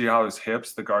 see how his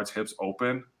hips, the guard's hips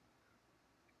open?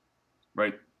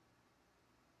 Right?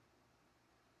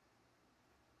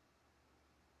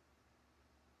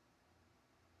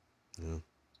 Yeah.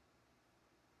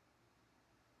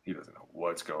 He doesn't know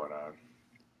what's going on.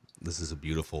 This is a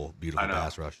beautiful, beautiful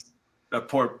pass rush. The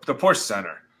poor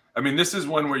center. I mean, this is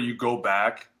one where you go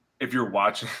back, if you're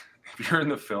watching, if you're in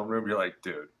the film room, you're like,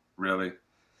 dude, really?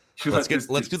 Let's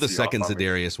do the second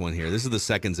Za'Darius one here. This is the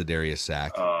second Za'Darius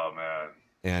sack. Oh, man.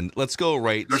 And let's go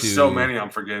right There's to... so many, I'm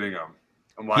forgetting them.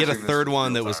 He had a third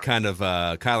one that was kind of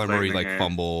Kyler Murray like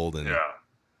fumbled. And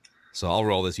so I'll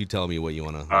roll this. You tell me what you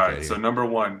want to look All right, so number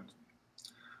one,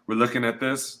 we're looking at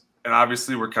this, and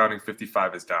obviously we're counting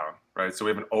 55 as down, right? So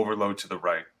we have an overload to the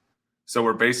right. So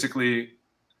we're basically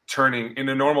turning, in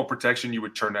a normal protection, you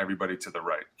would turn everybody to the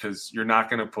right because you're not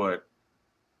going to put,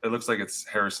 it looks like it's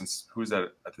Harrison's, who's that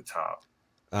at the top?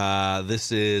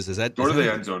 This is that? Go to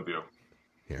the end zone view.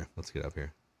 Here, let's get up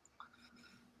here.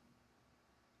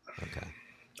 Okay.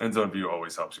 End zone view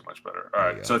always helps you much better. All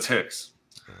right, so it's Hicks.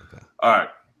 Okay. All right.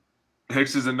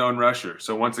 Hicks is a known rusher.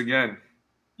 So once again,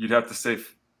 you'd have to say,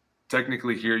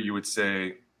 technically here you would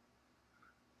say,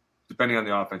 depending on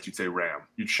the offense, you'd say Ram.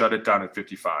 You'd shut it down at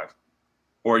 55.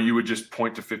 Or you would just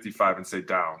point to 55 and say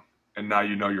down. And now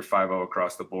you know you're 5-0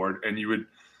 across the board. And you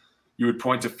would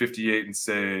point to 58 and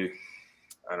say,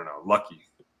 I don't know, lucky,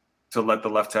 to let the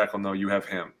left tackle know you have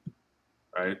him,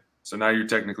 right? So now you're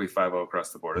technically 5-0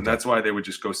 across the board. And that's why they would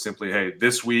just go simply, hey,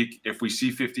 this week, if we see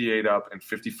 58 up and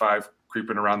 55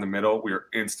 creeping around the middle, we are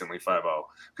instantly 5-0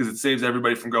 because it saves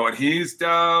everybody from going, he's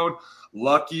down,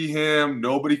 lucky him,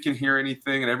 nobody can hear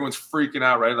anything, and everyone's freaking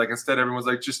out, right? Like instead, everyone's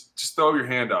like, just throw your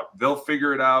hand up. They'll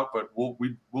figure it out, but we'll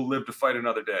live to fight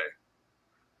another day.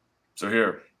 So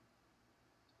here,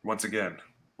 once again,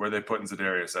 where are they putting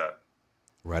Za'Darius at?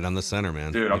 Right on the center,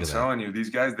 man. Dude, I'm telling you,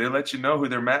 these guys, they let you know who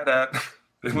they're mad at.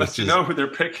 They let you know who they're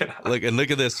picking at. Look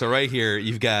at this. So right here,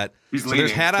 you've got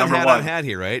there's hat on hat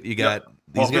here, right? You got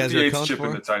these guys are 58's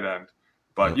chipping the tight end.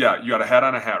 But yeah, you got a hat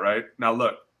on a hat, right? Now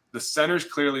look, the center's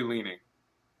clearly leaning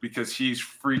because he's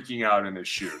freaking out in his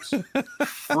shoes.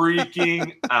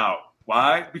 Freaking out.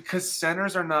 Why? Because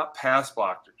centers are not pass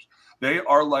blockers. They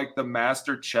are like the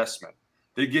master chessmen.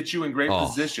 They get you in great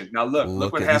position. Now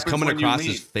look what happens when you lean. He's coming across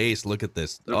his face. Look at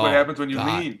this. Look what happens when you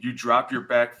lean. You drop your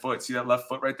back foot. See that left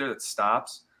foot right there that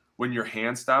stops? When your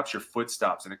hand stops, your foot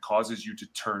stops, and it causes you to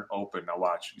turn open. Now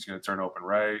watch. He's going to turn open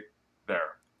right there.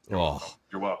 You're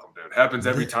welcome, dude. It happens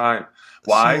every time.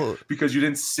 Why? Because you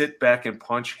didn't sit back and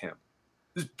punch him.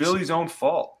 This is Billy's own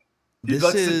fault. He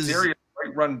lets Za'Darius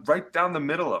run right down the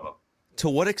middle of him. To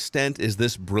what extent is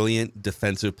this brilliant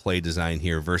defensive play design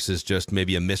here versus just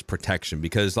maybe a misprotection?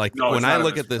 Because when I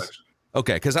look at this,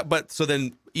 okay, so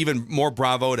then even more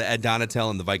bravo to Ed Donatel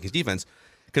and the Vikings defense,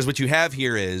 because what you have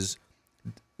here is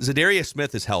Za'Darius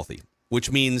Smith is healthy,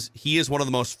 which means he is one of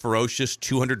the most ferocious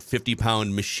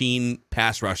 250-pound machine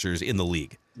pass rushers in the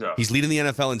league. Yeah. He's leading the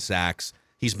NFL in sacks.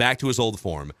 He's back to his old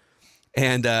form.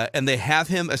 And they have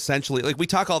him essentially, like we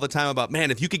talk all the time about,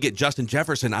 man, if you could get Justin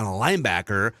Jefferson on a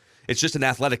linebacker, it's just an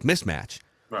athletic mismatch.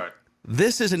 Right.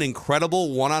 This is an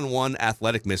incredible one-on-one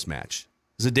athletic mismatch.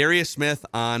 Za'Darius Smith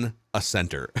on a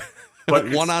center. But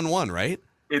one-on-one, right?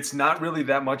 It's not really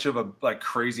that much of a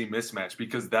crazy mismatch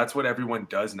because that's what everyone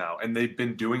does now. And they've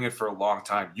been doing it for a long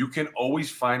time. You can always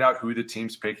find out who the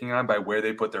team's picking on by where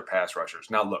they put their pass rushers.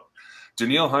 Now, look,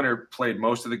 Danielle Hunter played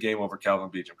most of the game over Calvin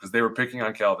Beachum because they were picking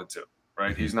on Calvin too,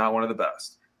 right? Mm-hmm. He's not one of the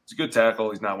best. He's a good tackle.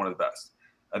 He's not one of the best.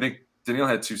 I think Danielle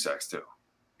had 2 sacks too.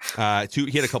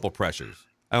 He had a couple pressures.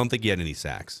 I don't think he had any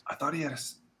sacks. I thought he had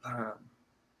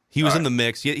he was in the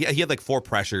mix. He had like 4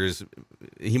 pressures.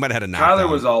 He might have had a knockdown.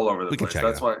 Kyler was all over the place.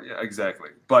 That's why, exactly.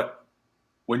 But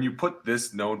when you put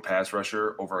this known pass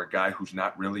rusher over a guy who's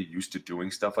not really used to doing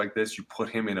stuff like this, you put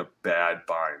him in a bad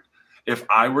bind. If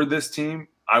I were this team,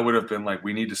 I would have been like,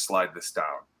 we need to slide this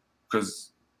down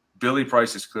because Billy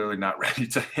Price is clearly not ready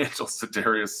to handle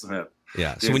Za'Darius Smith.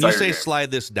 Yeah. So when you say slide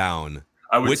this down,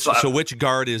 which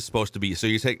guard is supposed to be? So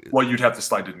you take. Well, you'd have to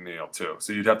slide to Neil too.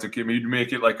 So you'd have to you'd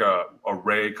make it like a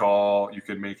Ray call. You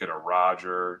could make it a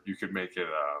Roger. You could make it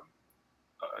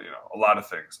a lot of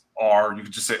things. You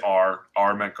could just say R.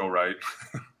 R meant go right.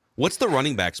 What's the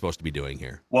running back supposed to be doing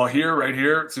here? Well, right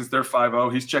here, since they're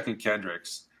 5-0, he's checking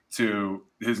Kendricks. to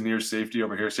his near safety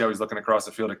over here. See how he's looking across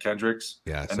the field at Kendricks?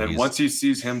 Yeah. And then once he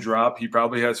sees him drop, he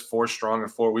probably has 4 strong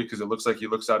and 4 weak because it looks like he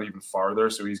looks out even farther.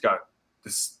 So he's got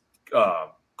this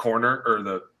corner or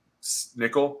the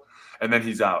nickel, and then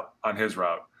he's out on his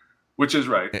route, which is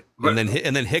right. And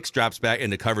then Hicks drops back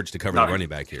into coverage to cover the running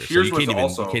back here. So you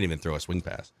can't even throw a swing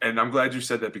pass. And I'm glad you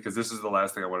said that because this is the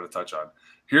last thing I wanted to touch on.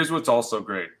 Here's what's also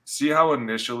great. See how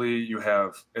initially you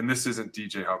have, and this isn't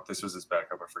DJ Hump, this was his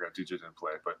backup. I forgot DJ didn't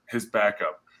play, but his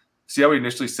backup. See how he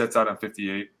initially sets out on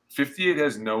 58? 58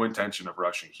 has no intention of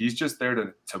rushing. He's just there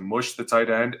to mush the tight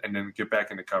end and then get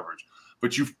back into coverage.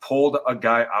 But you've pulled a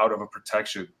guy out of a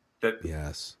protection that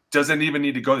doesn't even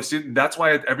need to go. See, that's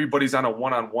why everybody's on a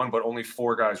one-on-one, but only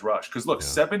 4 guys rush. Because look,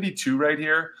 72 right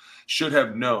here should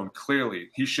have known clearly.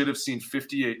 He should have seen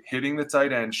 58 hitting the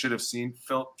tight end, should have seen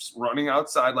Phillips running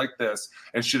outside like this,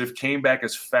 and should have came back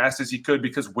as fast as he could.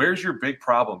 Because where's your big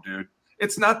problem, dude?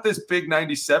 It's not this big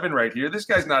 97 right here. This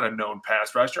guy's not a known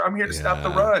pass rusher. I'm here to stop the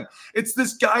run. It's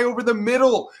this guy over the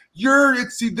middle.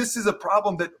 This is a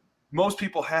problem that most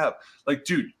people have. Like,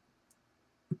 dude,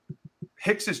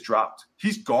 Hicks is dropped.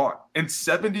 He's gone. And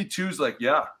 72's like,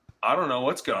 yeah, I don't know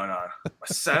what's going on. My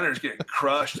center's getting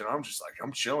crushed, and I'm just like,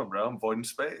 I'm chilling, bro. I'm voiding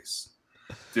space.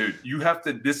 Dude, you have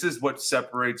to – this is what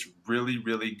separates really,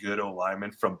 really good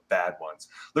O-linemen from bad ones.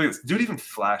 Look at this. Dude even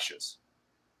flashes.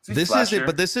 This is it,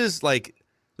 but this is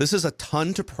a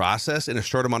ton to process in a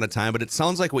short amount of time, but it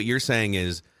sounds like what you're saying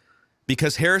is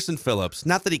because Harrison Phillips,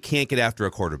 not that he can't get after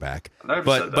a quarterback,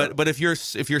 but if you're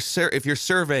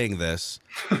surveying this,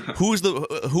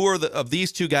 who are of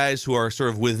these two guys who are sort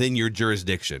of within your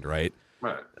jurisdiction, right?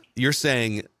 Right. You're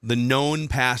saying the known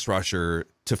pass rusher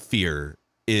to fear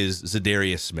is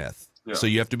Za'Darius Smith. Yeah. So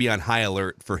you have to be on high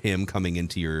alert for him coming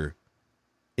into your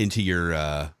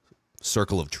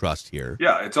circle of trust here.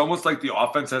 Yeah, it's almost like the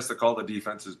offense has to call the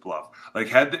defense's bluff.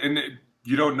 Like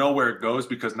you don't know where it goes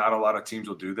because not a lot of teams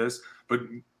will do this. But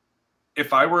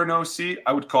if I were an OC,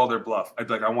 I would call their bluff. I'd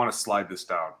be like, I want to slide this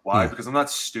down. Why? Because I'm not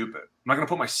stupid. I'm not going to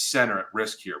put my center at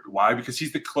risk here. Why? Because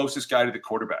he's the closest guy to the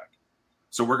quarterback.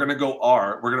 So we're going to go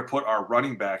we're going to put our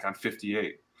running back on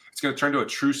 58. It's going to turn to a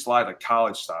true slide like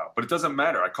college style. But it doesn't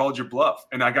matter. I called your bluff.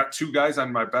 And I got 2 guys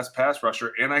on my best pass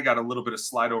rusher, and I got a little bit of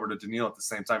slide over to Daniil at the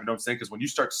same time. You know what I'm saying? Because when you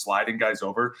start sliding guys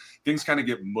over, things kind of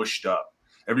get mushed up.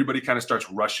 Everybody kind of starts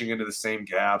rushing into the same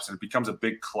gaps, and it becomes a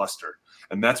big cluster.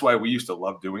 And that's why we used to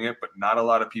love doing it, but not a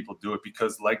lot of people do it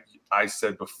because, like I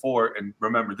said before, and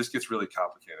remember, this gets really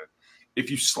complicated. If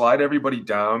you slide everybody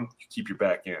down, you keep your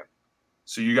back in.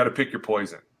 So you got to pick your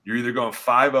poison. You're either going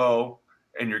 5-0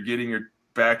 and you're getting your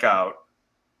back out,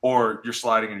 or you're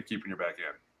sliding and you're keeping your back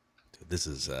in. Dude, this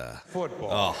is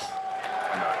football.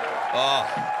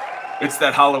 It's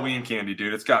that Halloween candy,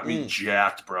 dude. It's got me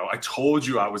jacked, bro. I told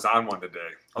you I was on one today.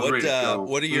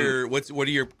 What are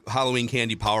your Halloween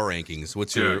candy power rankings?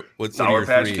 What's your Sour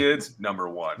Patch Kids?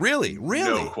 #1. Really?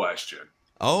 No question.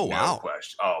 Oh, no wow.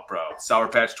 Question. Oh, bro. Sour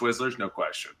Patch Twizzlers? No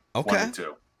question. Okay. 1 and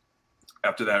 2.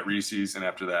 After that, Reese's, and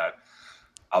after that,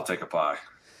 I'll take a pie.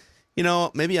 You know,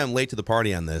 maybe I'm late to the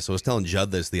party on this. I was telling Judd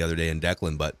this the other day in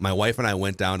Declan, but my wife and I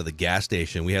went down to the gas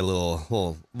station. We had a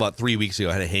little about 3 weeks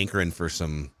ago, I had a hankering for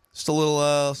some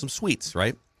sweets,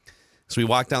 right? So we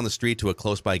walked down the street to a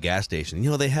close by gas station.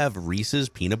 You know, they have Reese's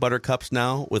peanut butter cups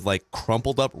now with like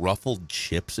crumpled up ruffled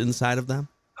chips inside of them.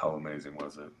 How amazing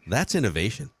was it? That's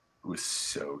innovation. It was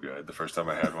so good. The first time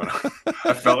I had one,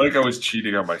 I felt like I was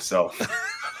cheating on myself.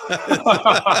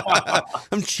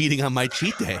 I'm cheating on my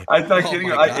cheat day. I thought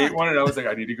I ate one and I was like,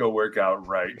 I need to go work out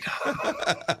right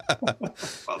now.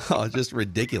 Oh, just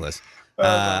ridiculous.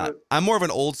 I'm more of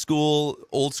an old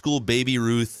school Baby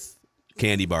Ruth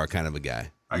candy bar kind of a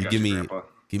guy. Give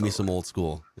me some old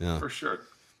school. Yeah, for sure.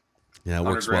 Yeah, it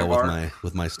works well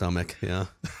with my stomach. Yeah.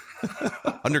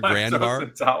 100 grand bar.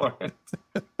 Intolerant.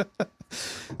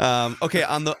 Okay,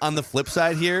 on the flip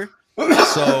side here,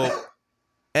 so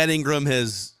Ed Ingram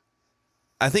has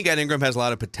a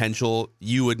lot of potential.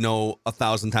 You would know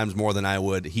 1,000 times more than I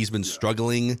would. He's been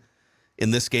struggling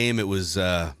in this game. It was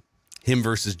him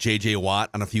versus J.J. Watt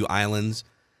on a few islands,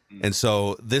 and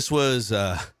so this was.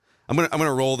 I'm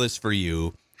gonna roll this for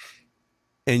you,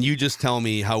 and you just tell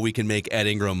me how we can make Ed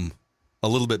Ingram a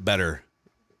little bit better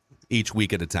each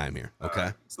week at a time here. Okay.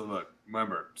 Right. So look,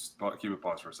 remember, just keep it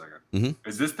paused for a second. Mm-hmm.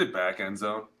 Is this the back end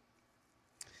zone?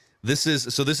 This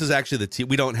is actually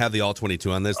we don't have the all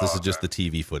 22 on this. This is just the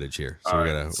TV footage here.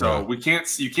 So you can't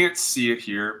see it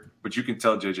here, but you can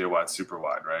tell JJ Watt's super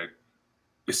wide, right?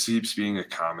 It seems being a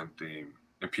common theme,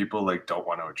 and people don't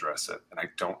want to address it, and I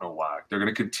don't know why. They're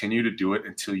going to continue to do it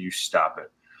until you stop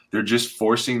it. They're just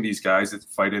forcing these guys that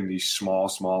fight in these small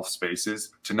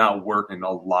spaces to not work in a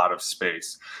lot of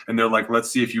space. And they're like, let's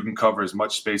see if you can cover as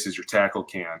much space as your tackle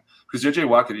can. Because J.J.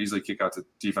 Watt could easily kick out to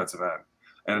defensive end.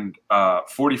 And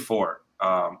 44,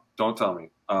 don't tell me.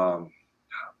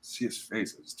 See his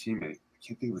face, his teammate. I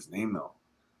can't think of his name,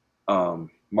 though.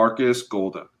 Marcus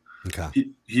Golden. Okay.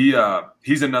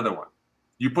 He's another one.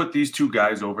 You put these two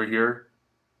guys over here.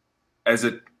 As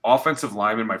an offensive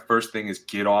lineman, my first thing is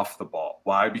get off the ball.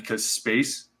 Why? Because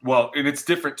space. Well, and it's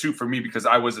different too for me because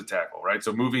I was a tackle, right?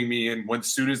 So moving me in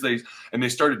as soon as they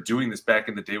started doing this back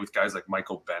in the day with guys like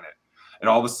Michael Bennett, and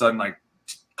all of a sudden like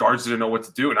guards didn't know what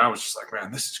to do, and I was just like,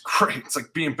 man, this is great. It's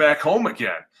like being back home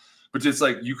again. But it's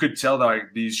like you could tell that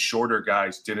like, these shorter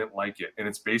guys didn't like it, and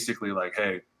it's basically like,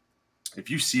 hey, if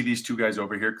you see these two guys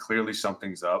over here, clearly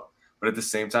something's up. But at the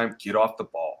same time, get off the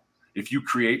ball. If you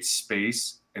create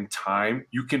space and time,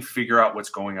 you can figure out what's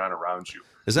going on around you.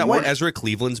 Is that why Ezra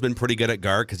Cleveland's been pretty good at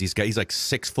guard? Because he's like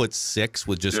 6'6"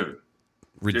 with just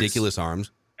ridiculous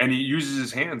arms, and he uses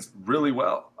his hands really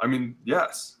well. I mean,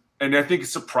 yes, and I think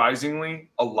surprisingly,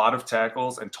 a lot of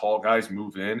tackles and tall guys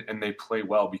move in and they play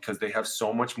well because they have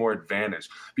so much more advantage.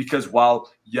 Because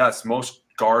while yes, most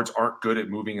guards aren't good at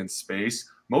moving in space,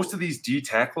 most of these D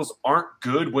tackles aren't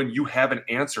good when you have an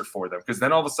answer for them. Because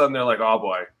then all of a sudden they're like, oh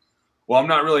boy. Well, I'm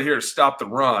not really here to stop the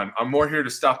run. I'm more here to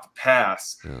stop the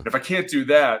pass. Yeah. If I can't do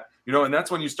that, and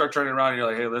that's when you start turning around and you're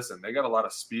like, hey, listen, they got a lot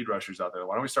of speed rushers out there.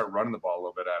 Why don't we start running the ball a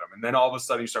little bit at them? And then all of a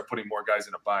sudden you start putting more guys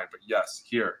in a bind. But yes,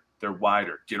 here, they're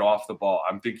wider. Get off the ball.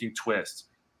 I'm thinking twist.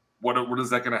 What is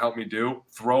that going to help me do?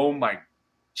 Throw my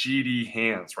GD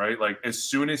hands, right? Like as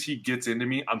soon as he gets into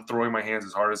me, I'm throwing my hands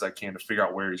as hard as I can to figure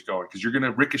out where he's going because you're going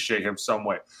to ricochet him some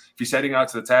way. If he's heading out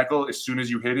to the tackle, as soon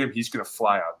as you hit him, he's going to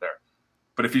fly out there.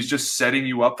 But if he's just setting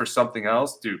you up for something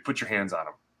else, dude, put your hands on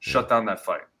him. Shut down that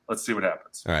fight. Let's see what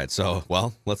happens. All right. So,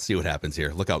 let's see what happens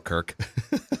here. Look out, Kirk.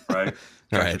 Right.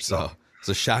 All right. So it's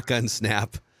a shotgun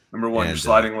snap. Number one, you're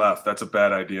sliding left. That's a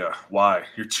bad idea. Why?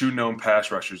 Your two known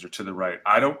pass rushers are to the right.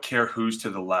 I don't care who's to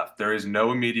the left. There is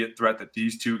no immediate threat that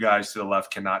these two guys to the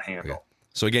left cannot handle. Okay.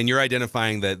 So, again, you're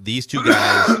identifying that these two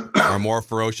guys are more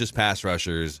ferocious pass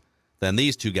rushers than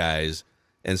these two guys.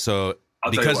 And so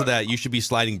because of that, you should be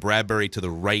sliding Bradbury to the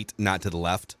right, not to the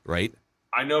left, right?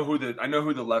 I know who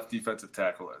the left defensive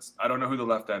tackle is. I don't know who the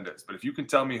left end is, but if you can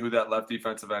tell me who that left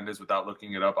defensive end is without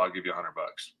looking it up, I'll give you $100.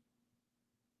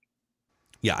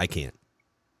 Yeah, I can't.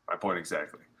 My point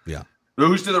exactly. Yeah.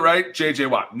 Who's to the right? J.J.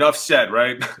 Watt. Enough said,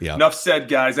 right? Yeah. Enough said,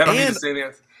 guys. I don't need to say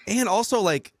that. And also,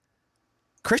 like,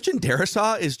 Christian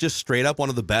Darrisaw is just straight up one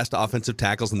of the best offensive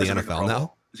tackles in the NFL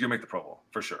now. He's going to make the Pro Bowl,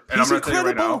 for sure. And I'm going to tell you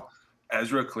right now,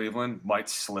 Ezra Cleveland might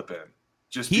slip in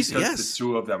just because the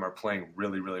two of them are playing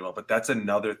really, really well. But that's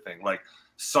another thing. Like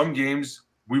some games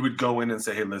we would go in and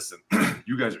say, hey, listen,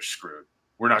 you guys are screwed.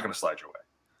 We're not going to slide your way.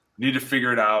 You need to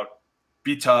figure it out.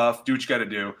 Be tough. Do what you got to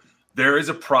do. There is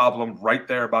a problem right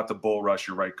there about the bull rush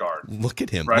your right guard. Look at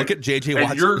him. Right? Look at J.J.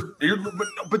 Watt.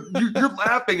 You're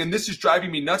laughing, and this is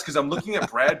driving me nuts because I'm looking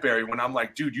at Bradbury when I'm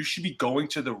like, dude, you should be going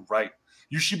to the right.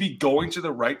 You should be going to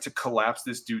the right to collapse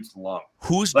this dude's lung.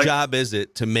 Whose job is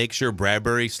it to make sure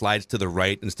Bradbury slides to the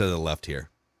right instead of the left here?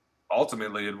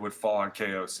 Ultimately, it would fall on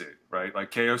KOC, right?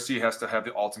 Like KOC has to have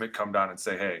the ultimate come down and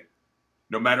say, hey,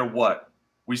 no matter what,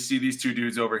 we see these two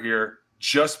dudes over here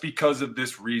just because of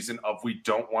this reason of we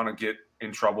don't want to get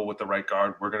in trouble with the right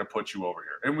guard. We're going to put you over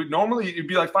here. And normally it'd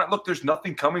be like, fine, look, there's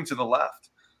nothing coming to the left.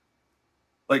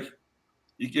 Like,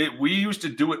 we used to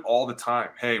do it all the time.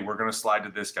 Hey, we're going to slide to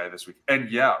this guy this week.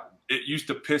 And yeah, it used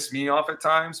to piss me off at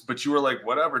times, but you were like,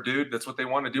 whatever, dude, that's what they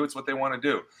want to do. It's what they want to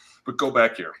do. But go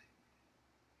back here.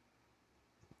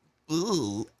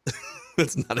 Ooh,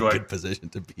 that's not a good position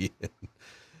to be in.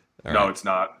 No, it's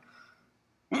not.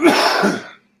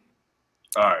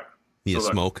 All right. You need a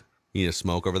smoke? You need a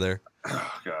smoke over there?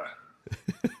 Oh, God.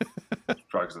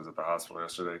 Probably because I was at the hospital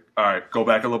yesterday. All right, go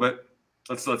back a little bit.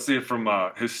 Let's see it from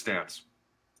his stance.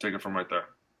 Take it from right there.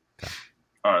 Okay.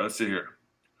 All right, let's see here.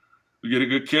 We get a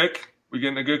good kick. We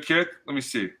getting a good kick? Let me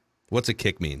see. What's a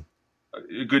kick mean?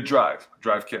 A good drive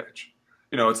catch.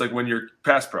 It's like when you're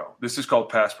pass pro. This is called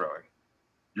pass proing.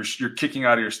 You're kicking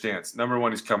out of your stance. Number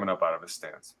one, he's coming up out of his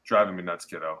stance. Driving me nuts,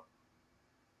 kiddo.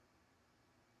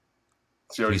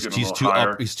 See how he's getting a little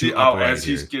higher? He's too up right as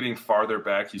he's getting farther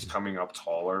back, he's coming up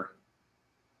taller.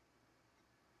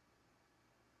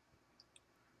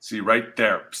 See, right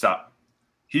there. Stop.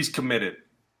 He's committed.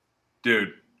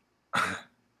 Dude,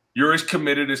 you're as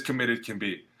committed can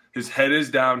be. His head is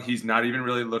down. He's not even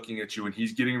really looking at you, and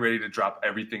he's getting ready to drop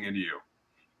everything into you.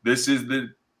 This is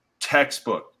the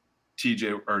textbook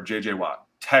TJ or JJ Watt.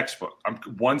 textbook. I'm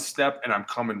one step and I'm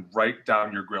coming right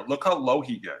down your grill. Look how low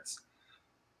he gets.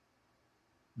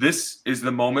 This is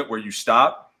the moment where you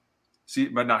stop. See,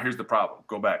 but now here's the problem.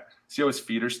 Go back. See how his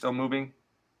feet are still moving?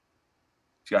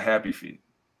 He's got happy feet.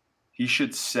 He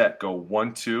should go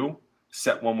 1-2,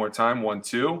 set one more time,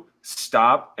 1-2,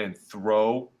 stop and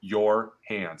throw your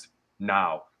hands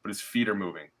now. But his feet are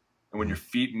moving. And when your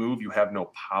feet move, you have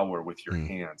no power with your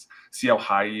hands. See how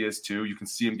high he is too? You can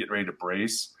see him getting ready to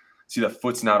brace. See, the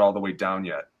foot's not all the way down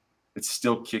yet. It's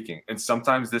still kicking. And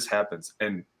sometimes this happens.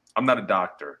 And I'm not a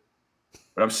doctor,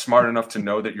 but I'm smart enough to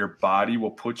know that your body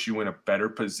will put you in a better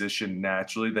position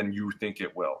naturally than you think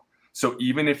it will. So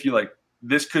even if you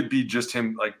this could be just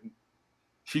him,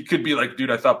 he could be like,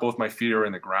 dude, I thought both my feet are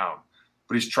in the ground,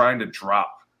 but he's trying to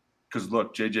drop because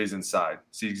look, JJ's inside.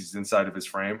 See, he's inside of his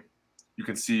frame. You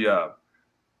can see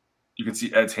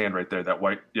Ed's hand right there. That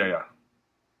white, yeah.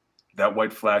 That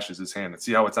white flash is his hand. And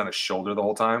see how it's on his shoulder the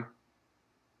whole time?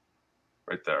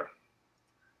 Right there.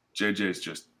 JJ's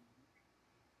just.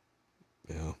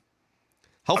 Yeah.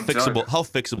 How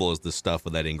fixable is this stuff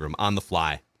with that Ingram on the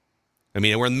fly? I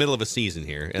mean, we're in the middle of a season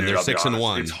here, and they're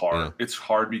 6-1. It's hard. It's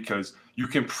hard because you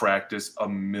can practice a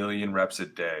million reps a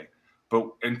day. But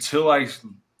until I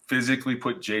physically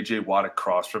put JJ Watt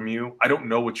across from you, I don't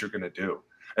know what you're going to do.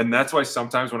 And that's why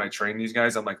sometimes when I train these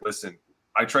guys, I'm like, listen,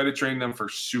 I try to train them for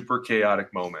super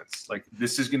chaotic moments. Like,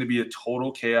 this is going to be a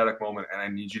total chaotic moment, and I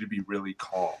need you to be really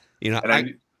calm. You know,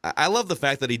 I love the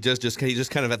fact that he just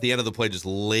kind of at the end of the play just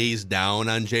lays down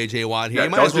on J.J. Watt here. Yeah, he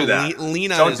might as well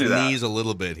lean on his knees a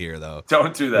little bit here, though.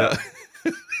 Don't do that.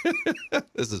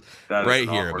 This is right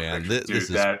here, man. This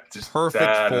is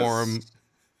perfect form.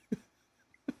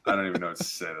 I don't even know what to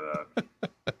say to that.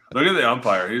 Look at the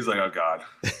umpire. He's like, oh, God.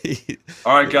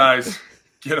 All right, guys,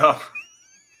 get up.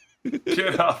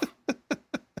 Get up.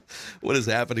 What is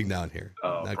happening down here?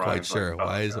 Not quite sure.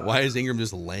 Why is Ingram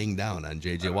just laying down on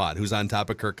J.J. Watt, who's on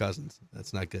top of Kirk Cousins?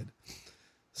 That's not good.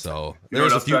 So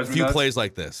there's a few plays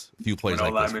like this. A few plays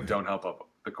like this. Linemen don't help up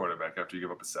the quarterback after you give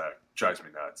up a sack. Drives me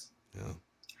nuts. Yeah.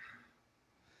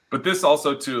 But this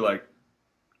also, too,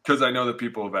 because I know that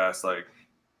people have asked,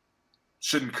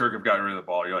 shouldn't Kirk have gotten rid of the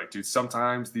ball? You're like, dude,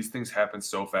 sometimes these things happen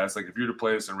so fast. If you were to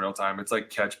play this in real time, it's like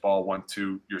catch ball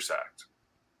 1-2, you're sacked.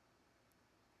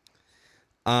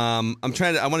 I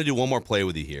want to do one more play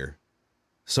with you here.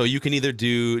 So you can either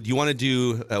do you want to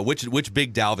do which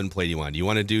big Dalvin play do you want? Do you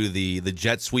want to do the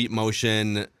jet sweep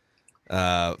motion,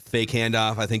 fake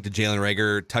handoff, I think to Jalen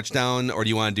Reagor touchdown, or do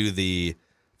you want to do the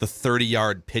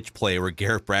 30-yard pitch play where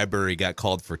Garrett Bradbury got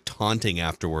called for taunting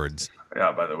afterwards?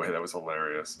 Yeah, by the way, that was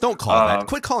hilarious. Don't call that.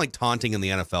 Quit calling taunting in the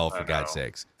NFL, for God's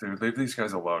sakes. Dude, leave these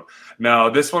guys alone. No,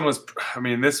 this one was,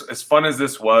 this as fun as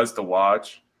this was to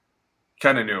watch,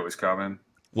 kind of knew it was coming.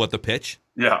 What, the pitch?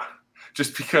 Yeah.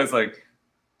 Just because,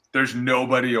 there's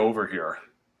nobody over here.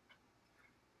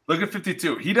 Look at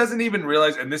 52. He doesn't even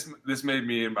realize, and this made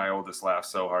me and my oldest laugh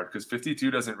so hard, because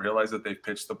 52 doesn't realize that they've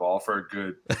pitched the ball for a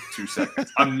good 2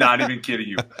 seconds. I'm not even kidding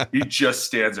you. He just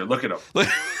stands there. Look at him.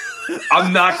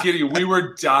 I'm not kidding you. We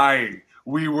were dying.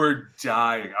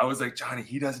 I was like, Johnny,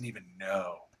 he doesn't even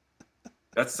know.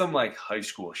 That's some high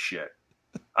school shit.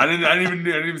 I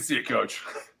didn't even see it, coach.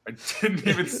 I didn't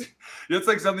even see. It's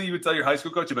like something you would tell your high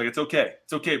school coach. You'd be like, it's okay.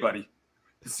 It's okay, buddy.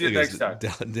 See you next time.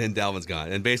 Then Dalvin's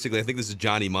gone. And basically, I think this is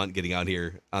Johnny Munt getting out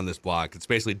here on this block. It's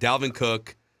basically Dalvin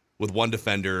Cook with one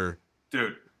defender.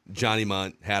 Dude. Johnny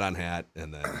Munt, hat on hat,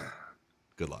 and then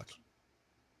good luck.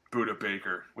 Buda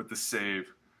Baker with the save.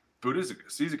 Buda's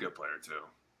he's a good player, too.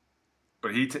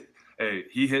 But he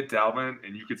hit Dalvin,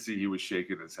 and you could see he was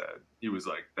shaking his head. He was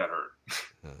like, that hurt.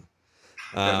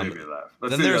 That made me laugh.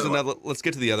 Let's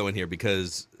get to the other one here,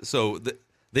 because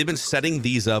they've been setting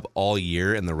these up all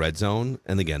year in the red zone.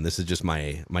 And again, this is just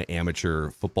my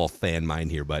amateur football fan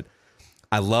mind here, but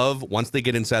I love once they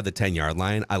get inside the 10-yard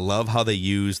line, I love how they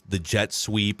use the jet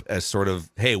sweep as sort of,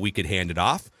 hey, we could hand it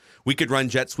off. We could run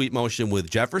jet sweep motion with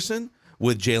Jefferson,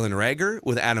 with Jalen Reagor,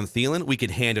 with Adam Thielen. We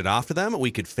could hand it off to them.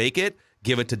 We could fake it,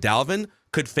 give it to Dalvin,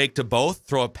 could fake to both,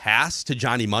 throw a pass to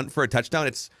Johnny Munt for a touchdown.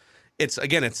 It's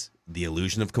the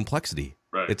illusion of complexity.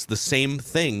 Right. It's the same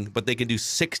thing, but they can do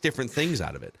 6 different things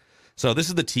out of it. So this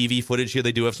is the TV footage here.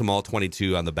 They do have some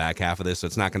all-22 on the back half of this, so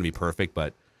it's not going to be perfect,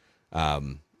 but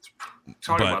about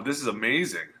this is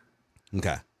amazing.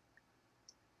 Okay.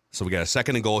 So we got a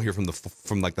 2nd and goal here from the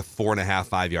 4.5,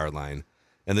 5-yard line,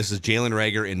 and this is Jalen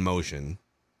Reagor in motion.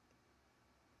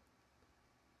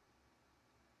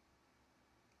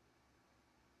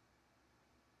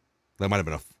 That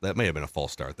may have been a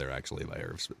false start there, actually, by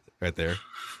Irv Smith. Right there.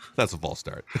 That's a false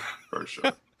start. For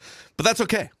sure. But that's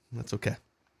okay. That's okay.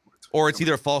 Or it's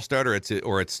either a false start or it's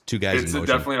two guys in motion.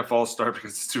 It's definitely a false start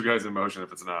because it's two guys in motion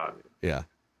if it's not. Yeah.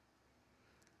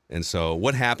 And so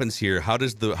what happens here? How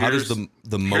does the motion?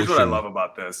 Here's what I love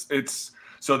about this.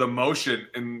 So the motion,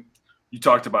 and you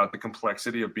talked about the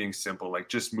complexity of being simple, like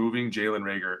just moving Jalen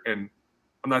Reagor. And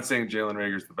I'm not saying Jalen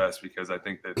Reagor's the best because I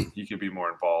think that he could be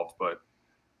more involved, but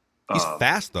he's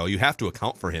fast though. You have to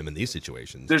account for him in these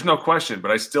situations. There's no question, but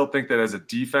I still think that as a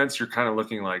defense, you're kind of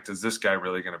looking like, is this guy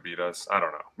really going to beat us? I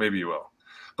don't know. Maybe he will.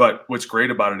 But what's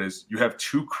great about it is you have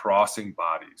two crossing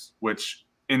bodies, which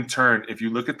in turn, if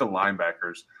you look at the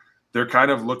linebackers, they're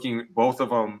kind of looking, both of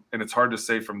them, and it's hard to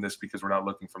say from this because we're not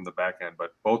looking from the back end,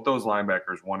 but both those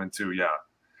linebackers, 1 and 2, yeah.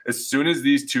 As soon as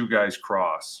these two guys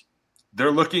cross,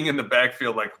 they're looking in the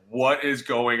backfield like, what is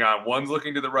going on? One's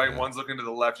looking to the right, one's looking to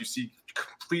the left. You see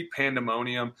complete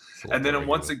pandemonium. And then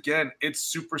once again, it's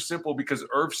super simple because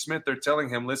Irv Smith, they're telling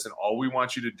him, listen, all we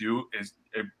want you to do is,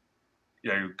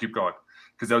 keep going,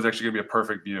 because that was actually going to be a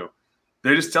perfect view.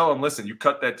 They just tell him, listen, you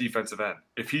cut that defensive end.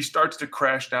 If he starts to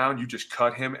crash down, you just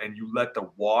cut him and you let the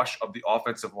wash of the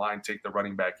offensive line take the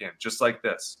running back in, just like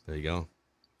this. There you go.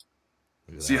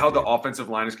 See how the offensive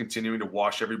line is continuing to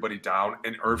wash everybody down,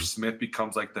 and Irv Smith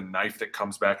becomes like the knife that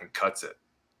comes back and cuts it.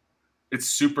 It's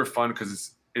super fun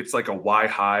because it's like a Y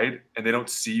hide, and they don't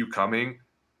see you coming.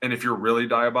 And if you're really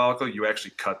diabolical, you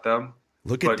actually cut them.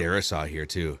 Look at Darisaw here,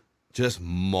 too. Just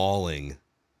mauling.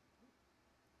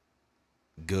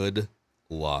 Good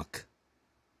luck.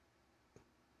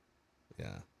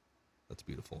 Yeah, that's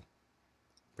beautiful.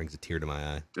 Brings a tear to my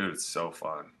eye. Dude, it's so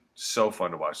fun. So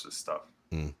fun to watch this stuff.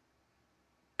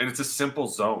 And it's a simple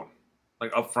zone.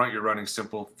 Like up front, you're running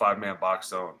simple 5-man box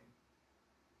zone.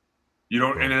 You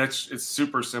don't, and it's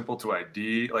super simple to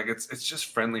ID. Like it's just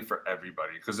friendly for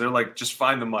everybody because they're like, just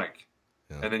find the mic.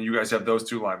 Yeah. And then you guys have those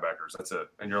two linebackers. That's it.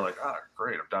 And you're like,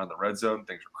 great. I'm down in the red zone.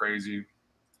 Things are crazy.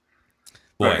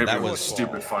 Boy, that was a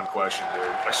stupid fun question, dude.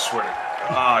 I swear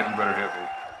to God, you better hit me.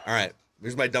 All right.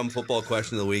 Here's my dumb football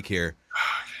question of the week here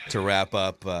to wrap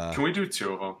up. Can we do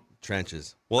 2 of them?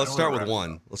 Trenches. Well, let's start with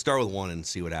one. Let's start with one and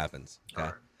see what happens. Okay. All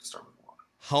right, start with one.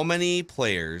 How many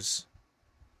players?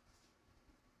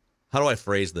 How do I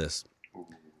phrase this?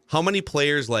 How many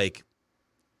players, like,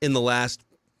 in the last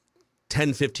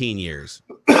 10, 15 years,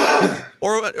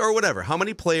 or whatever, how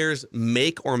many players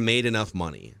make or made enough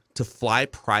money to fly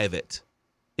private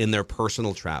in their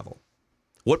personal travel?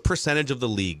 What percentage of the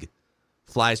league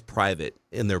flies private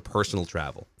in their personal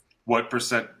travel? What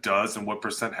percent does and what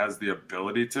percent has the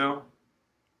ability to?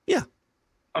 Yeah.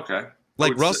 Okay.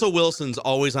 Like Russell Wilson's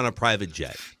always on a private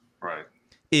jet. Right.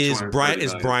 Is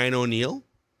Brian O'Neill?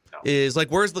 No. Is like,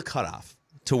 where's the cutoff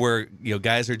to where,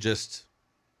 guys are just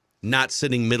not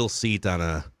sitting middle seat on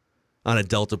a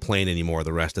Delta plane anymore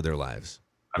the rest of their lives?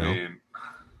 I mean,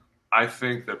 I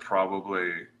think that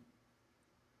probably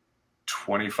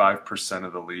 25%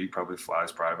 of the league probably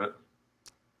flies private.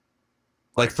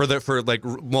 Like for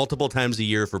multiple times a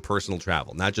year for personal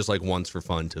travel, not just like once for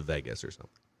fun to Vegas or something.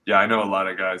 Yeah, I know a lot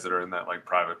of guys that are in that like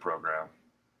private program.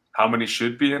 How many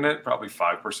should be in it? Probably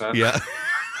 5%. Yeah.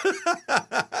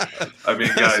 I mean,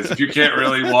 guys, if you can't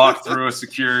really walk through a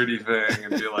security thing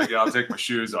and be like, yeah, I'll take my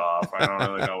shoes off. I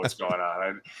don't really know what's going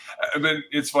on. I mean,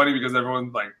 it's funny because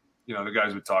everyone like, the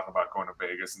guys would talk about going to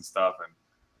Vegas and stuff. And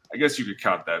I guess you could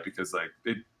count that because like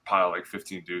they pile like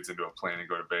 15 dudes into a plane and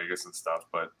go to Vegas and stuff.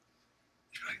 But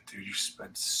you're like, dude, you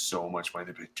spend so much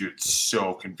money. But dude, it's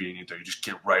so convenient though. You just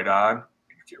get right on and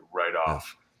you get right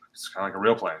off. It's kind of like a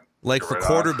real plane. Like for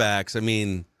quarterbacks, I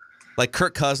mean, like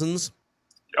Kirk Cousins.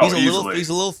 He's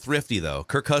a little thrifty though.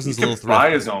 Kirk Cousins he a little thrifty. Buy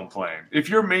his own plane. If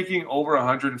you're making over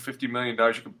 $150 million,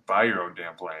 you can buy your own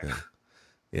damn plane.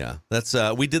 Yeah, that's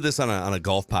we did this on a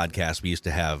golf podcast. We used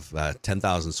to have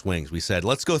 10,000 swings. We said,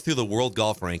 let's go through the world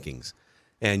golf rankings,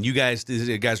 and you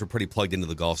guys were pretty plugged into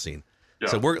the golf scene. Yeah.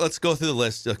 So let's go through the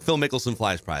list. Phil Mickelson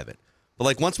flies private, but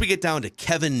like once we get down to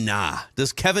Kevin Na,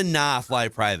 does Kevin Na fly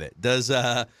private? Does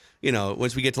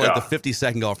once we get to like the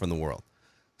 52nd golfer in the world?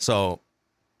 So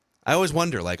I always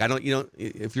wonder, like, I don't,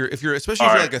 if you're especially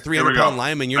if you're like a 300-pound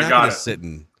lineman, you're not going to sit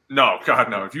and. No, God,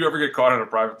 no. If you ever get caught on a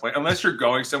private plane, unless you're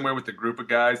going somewhere with a group of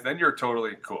guys, then you're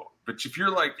totally cool. But if you're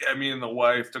like, me and the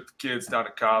wife took the kids down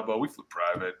to Cabo, we flew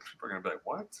private, people are going to be like,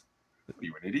 what? Are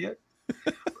you an idiot?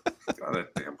 Get on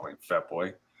that damn plane, fat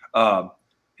boy.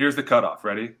 Here's the cutoff.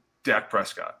 Ready? Dak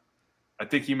Prescott. I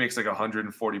think he makes like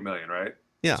 $140 million, right?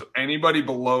 Yeah. So anybody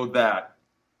below that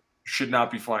should not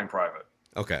be flying private.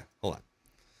 Okay, hold on.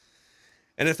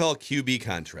 NFL QB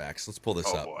contracts. Let's pull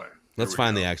this up. Boy. Let's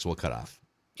find the actual cutoff.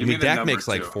 Dak makes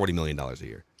like $40 million a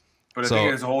year. But I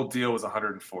think his whole deal was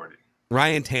 140.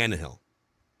 Ryan Tannehill.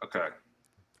 Okay.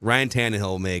 Ryan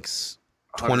Tannehill makes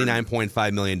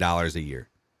 $29.5 million a year.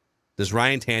 Does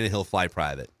Ryan Tannehill fly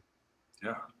private?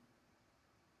 Yeah.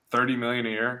 $30 million a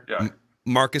year? Yeah.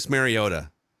 Marcus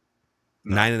Mariota,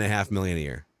 No. $9.5 million a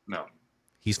year. No.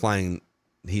 He's flying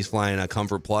a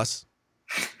Comfort Plus.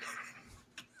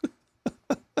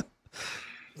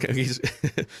 But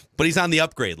he's on the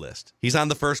upgrade list. He's on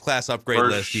the first class upgrade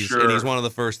list. And he's one of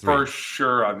the first 3. For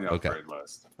sure on the upgrade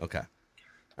list. Okay.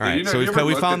 All right. So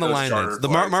we found the line.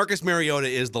 Marcus Mariota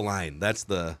is the line. That's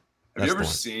the. Have you ever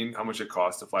seen how much it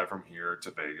costs to fly from here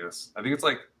to Vegas? I think it's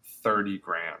like $30,000.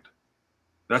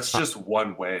 That's just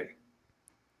one way.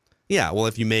 Yeah. Well,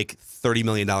 if you make $30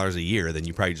 million a year, then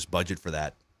you probably just budget for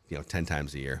that, 10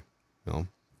 times a year.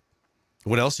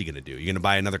 What else are you going to do? You're going to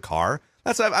buy another car?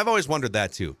 I've always wondered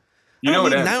that too. I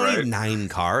don't need 9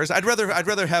 cars. I'd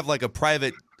rather have like a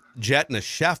private jet and a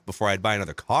chef before I'd buy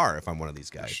another car if I'm one of these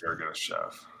guys. For sure, get a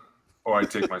chef. Or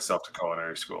I'd take myself to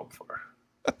culinary school before.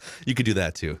 You could do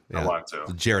that too. Yeah. I want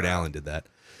to. Jared Allen did that.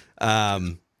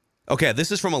 Okay,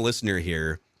 this is from a listener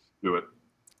here. Do it.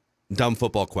 Dumb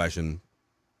football question.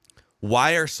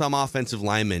 Why are some offensive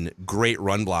linemen great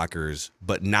run blockers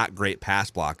but not great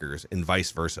pass blockers and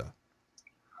vice versa?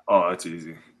 Oh, that's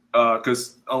easy.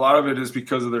 Because a lot of it is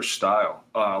because of their style.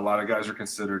 A lot of guys are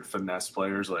considered finesse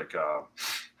players, like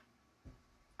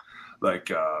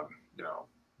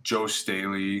Joe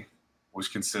Staley was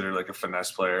considered like a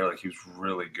finesse player. Like he was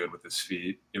really good with his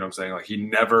feet. You know what I'm saying? Like he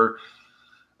never.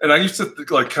 And I used to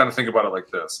kind of think about it like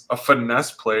this: a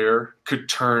finesse player could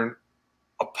turn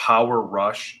a power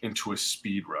rush into a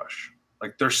speed rush.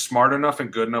 Like they're smart enough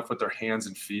and good enough with their hands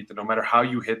and feet that no matter how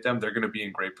you hit them, they're going to be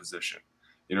in great position.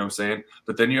 You know what I'm saying?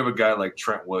 But then you have a guy like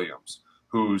Trent Williams,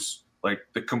 who's like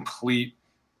the complete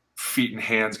feet and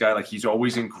hands guy. Like he's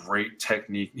always in great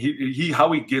technique.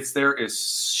 How he gets there is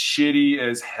shitty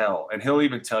as hell. And he'll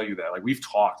even tell you that. Like we've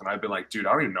talked and I've been like, dude,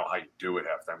 I don't even know how you do it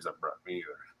half times. Me either.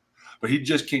 But he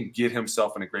just can get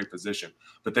himself in a great position.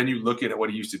 But then you look at what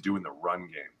he used to do in the run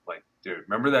game. Like, dude,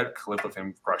 remember that clip of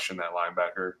him crushing that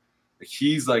linebacker? Like,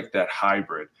 he's like that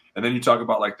hybrid. And then you talk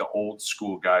about like the old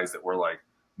school guys that were like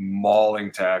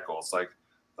mauling tackles. Like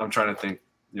I'm trying to think,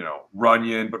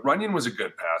 Runyon, but Runyon was a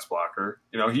good pass blocker.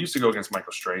 He used to go against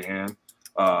Michael Strahan,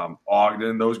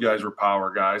 Ogden. Those guys were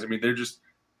power guys. I mean,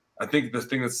 I think the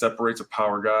thing that separates a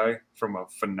power guy from a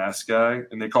finesse guy,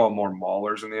 and they call them more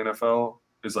maulers in the NFL,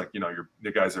 is like,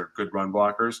 the guys that are good run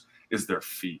blockers, is their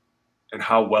feet and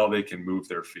how well they can move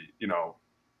their feet.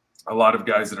 A lot of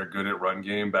guys that are good at run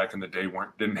game back in the day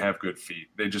didn't have good feet.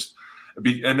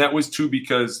 And that was too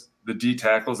because the D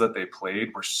tackles that they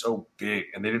played were so big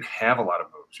and they didn't have a lot of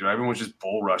moves. Everyone's just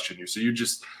bull rushing you. So you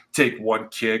just take one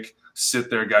kick,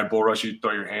 sit there, guy bull rush you,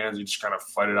 throw your hands, you just kind of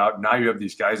fight it out. Now you have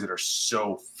these guys that are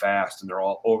so fast and they're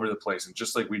all over the place. And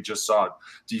just like we just saw,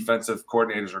 defensive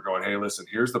coordinators are going, hey, listen,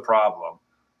 here's the problem.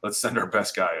 Let's send our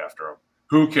best guy after him.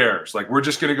 Who cares? Like, we're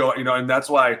just going to go, and that's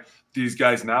why these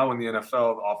guys now in the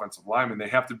NFL, the offensive linemen, they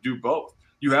have to do both.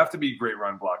 You have to be a great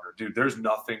run blocker. Dude, there's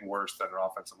nothing worse than an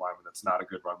offensive lineman that's not a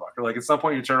good run blocker. Like, at some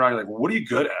point you turn around and you're like, well, what are you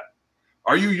good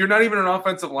at? You're not even an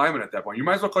offensive lineman at that point. You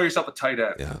might as well call yourself a tight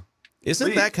end. Yeah.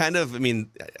 Isn't that kind of,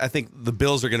 I think the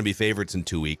Bills are going to be favorites in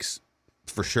 2 weeks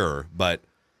for sure, but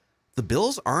the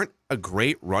Bills aren't a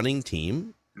great running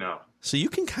team. No. So you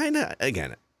can kind of,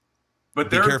 again, but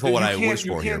be careful what I wish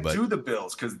for here. You can't do the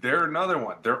Bills because they're another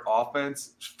one. Their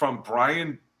offense from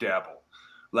Brian Dabble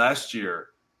last year,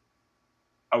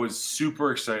 I was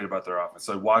super excited about their offense.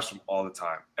 So I watched them all the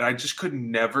time, and I just could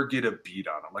never get a beat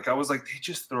on them. Like I was like, they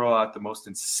just throw out the most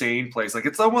insane plays. Like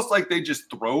it's almost like they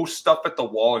just throw stuff at the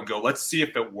wall and go, let's see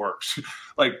if it works.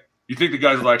 Like, you think the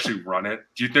guys will actually run it?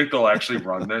 Do you think they'll actually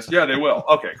run this? Yeah, they will.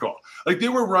 Okay, cool. Like they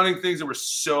were running things that were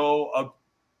so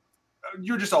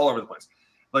you're just all over the place.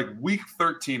 Like week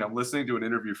 13, I'm listening to an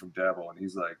interview from Dabble, and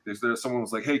he's like, someone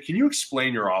was like, hey, can you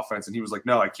explain your offense? And he was like,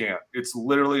 no, I can't. It's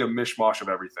literally a mishmash of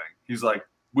everything. He's like,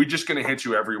 we're just going to hit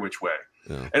you every which way.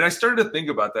 Yeah. And I started to think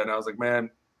about that, and I was like, man,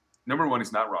 number one,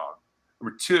 he's not wrong.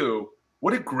 Number two,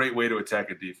 what a great way to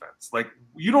attack a defense. Like,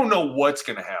 you don't know what's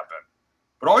going to happen.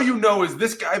 But all you know is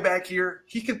this guy back here,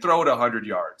 he can throw it 100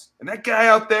 yards. And that guy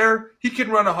out there, he can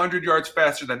run 100 yards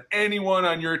faster than anyone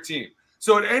on your team.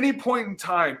 So at any point in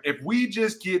time, if we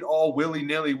just get all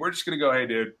willy-nilly, we're just going to go, hey,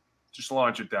 dude, just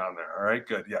launch it down there. All right,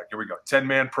 good. Yeah, here we go.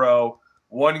 10-man pro,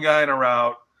 one guy in a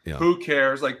route. Yeah. Who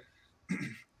cares? Like,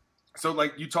 so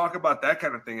like you talk about that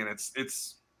kind of thing, and it's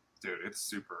dude, it's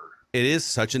super. It is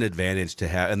such an advantage to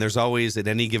have, and there's always at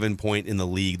any given point in the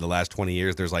league, the last 20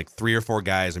 years, there's like 3 or 4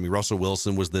 guys. I mean, Russell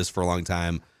Wilson was this for a long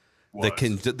time.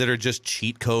 That are just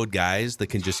cheat code guys that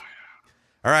can just,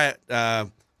 all right,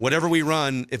 whatever we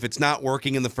run, if it's not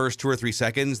working in the first 2 or 3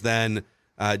 seconds, then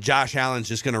Josh Allen's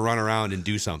just going to run around and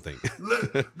do something.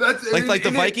 That's like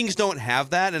the Vikings don't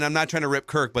have that, and I'm not trying to rip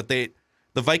Kirk, but the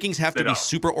Vikings have to be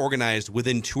super organized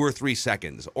within 2 or 3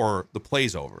 seconds, or the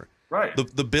play's over. Right.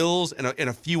 The Bills and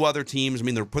a few other teams. I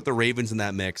mean, they put the Ravens in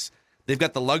that mix. They've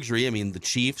got the luxury. I mean, the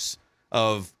Chiefs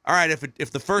of all right.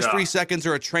 If the first 3 seconds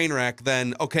are a train wreck,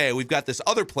 then okay, we've got this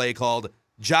other play called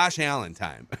Josh Allen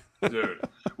time. Dude.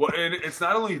 Well, and it's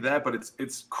not only that, but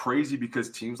it's crazy because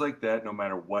teams like that, no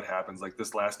matter what happens, like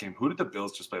this last game, who did the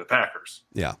Bills just play? The Packers.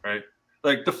 Yeah. Right.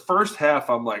 Like the first half,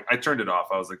 I'm like, I turned it off.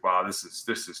 I was like, wow, this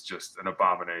is just an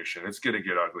abomination. It's gonna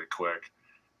get ugly quick.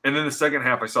 And then the second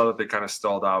half, I saw that they kind of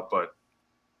stalled out. But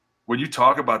when you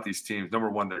talk about these teams,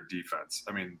 number one, their defense.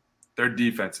 I mean, their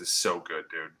defense is so good,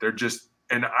 dude. They're just,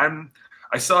 and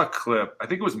I saw a clip. I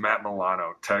think it was Matt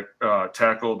Milano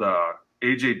tackled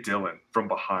AJ Dillon from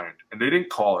behind, and they didn't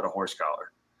call it a horse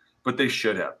collar, but they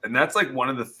should have. And that's like one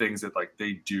of the things that like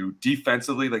they do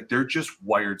defensively. Like they're just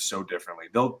wired so differently.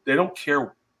 They don't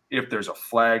care if there's a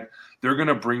flag. They're going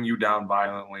to bring you down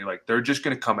violently. Like they're just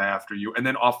going to come after you. And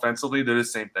then offensively, they're the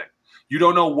same thing. You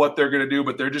don't know what they're going to do,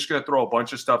 but they're just going to throw a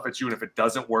bunch of stuff at you. And if it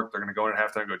doesn't work, they're going to go in at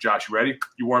halftime and go, Josh, you ready?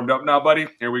 You warmed up now, buddy?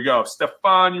 Here we go.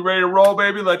 Stephon, you ready to roll,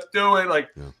 baby? Let's do it. Like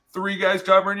 3 guys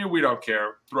covering you. We don't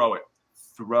care. Throw it.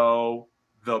 Throw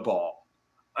the ball.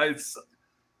 It's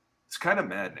kind of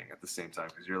maddening at the same time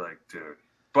because you're like, dude.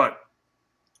 But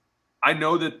I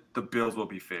know that the Bills will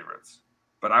be favorites.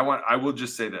 But I will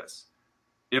just say this.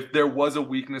 If there was a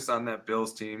weakness on that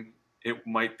Bills team, it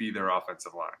might be their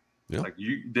offensive line. Yeah. Like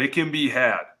they can be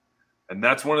had. And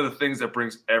that's one of the things that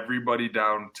brings everybody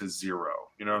down to 0.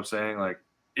 You know what I'm saying? Like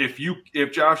if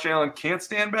Josh Allen can't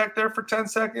stand back there for 10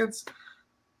 seconds,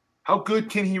 how good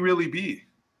can he really be?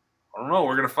 I don't know.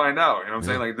 We're going to find out. You know what I'm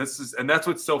saying? Like and that's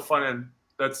what's so fun. And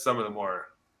that's some of the more,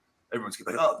 everyone's going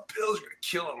to be like, oh, the Bills are going to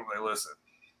kill him when they listen.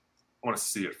 I want to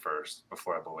see it first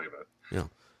before I believe it. Yeah.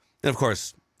 And of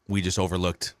course, we just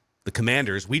overlooked the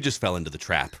Commanders. We just fell into the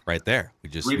trap right there. We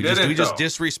just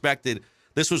disrespected.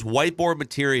 This was whiteboard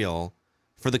material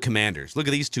for the Commanders. Look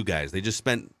at these 2 guys. They just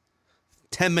spent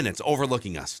 10 minutes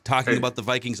overlooking us, talking about the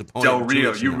Vikings opponent. Del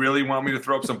Rio, you really want me to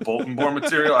throw up some bulletin board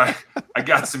material? I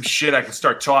got some shit I can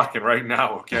start talking right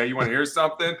now, okay? You want to hear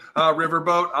something?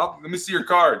 Riverboat? Let me see your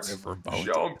cards. Riverboat.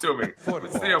 Show them to me.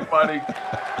 Let's see them, buddy.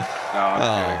 No,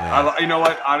 I'm kidding. You know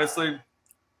what? Honestly,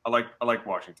 I like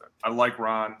Washington. I like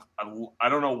Ron. I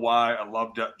don't know why. I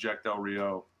love Jack Del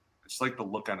Rio. It's like the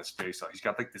look on his face. He's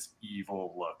got like this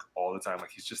evil look all the time.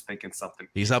 Like he's just thinking something.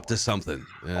 He's up to something.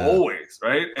 Yeah. Always,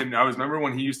 right? And I remember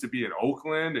when he used to be in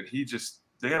Oakland, and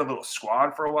they had a little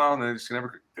squad for a while, and they just never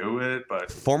could do it.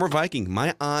 But former Viking,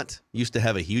 my aunt used to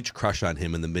have a huge crush on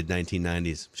him in the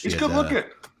mid-1990s. He's good looking.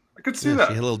 I could see that.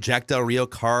 She had a little Jack Del Rio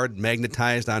card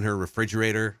magnetized on her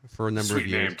refrigerator for a number of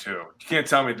years. Sweet name, too. You can't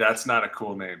tell me that's not a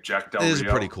cool name, Jack Del Rio. It is a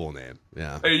pretty cool name,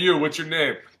 yeah. Hey, you, what's your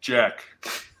name? Jack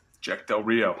Del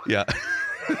Rio. Yeah.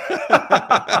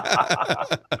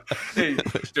 Hey,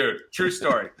 dude, true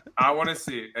story. I want to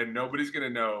see, and nobody's going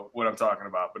to know what I'm talking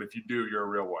about, but if you do, you're a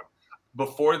real one.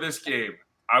 Before this game,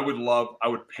 I would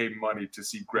pay money to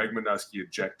see Greg Minuski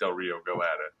and Jack Del Rio go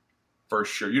at it. For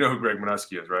sure. You know who Greg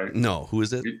Minuski is, right? No. Who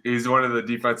is it? He's one of the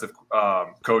defensive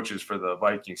coaches for the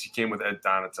Vikings. He came with Ed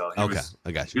Donatel.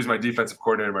 I got you. He was my defensive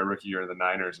coordinator my rookie year in the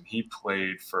Niners, and he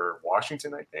played for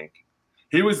Washington, I think.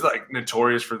 He was like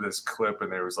notorious for this clip, and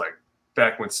there was like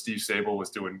back when Steve Sable was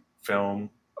doing film.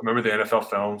 Remember the NFL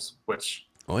films, which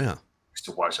I used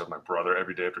to watch with my brother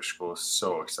every day after school. It was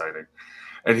so exciting.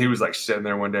 And he was like sitting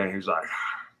there one day, and he was like,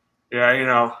 yeah, you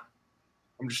know,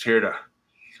 I'm just here to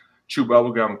chew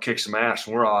bubblegum and kick some ass,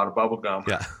 and we're all out of bubblegum.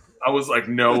 Yeah. I was like,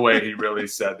 no way he really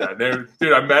said that.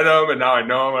 Dude, I met him, and now I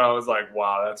know him, and I was like,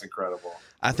 wow, that's incredible.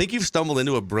 I think you've stumbled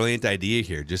into a brilliant idea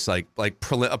here, just like a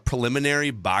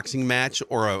preliminary boxing match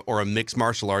or a mixed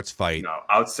martial arts fight. No,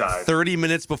 outside. 30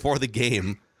 minutes before the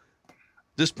game.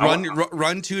 Just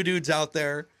run 2 dudes out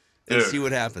there and see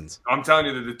what happens. I'm telling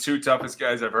you, they're the 2 toughest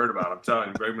guys I've heard about. I'm telling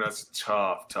you, Greg Minuski's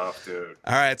tough dude.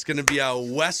 All right, it's going to be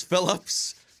Wes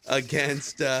Phillips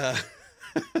against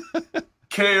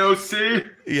KOC.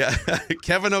 Yeah,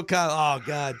 Kevin O'Connell. Oh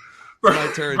God,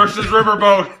 my turn. Versus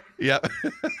Riverboat. Yep.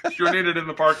 You're needed in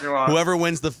the parking lot. Whoever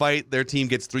wins the fight, their team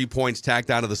gets 3 points tacked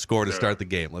onto the score to start the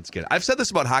game. Let's get it. I've said this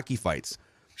about hockey fights.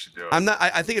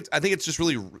 I think it's just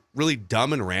really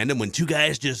dumb and random when 2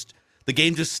 guys the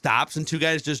game just stops and 2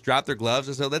 guys just drop their gloves.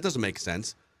 And so that doesn't make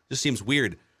sense. Just seems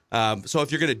weird. So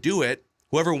if you're gonna do it,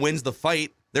 whoever wins the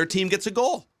fight, their team gets a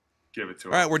goal. Give it to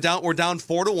him. All right, we're down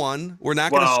 4-1. We're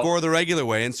not going to score the regular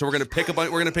way, and so we're going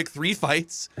to pick 3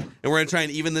 fights, and we're going to try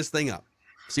and even this thing up.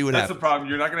 See what That's happens. the problem.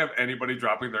 You're not gonna have anybody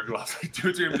dropping their gloves. Like,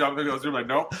 dudes are gonna be dropping their gloves. You're like,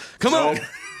 nope. Come on.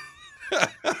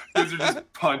 Dudes are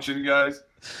just punching guys.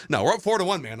 No, we're up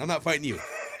 4-1, man. I'm not fighting you.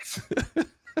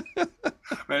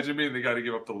 Imagine being the guy to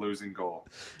give up the losing goal.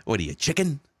 What are you,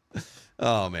 chicken?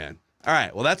 Oh, man. All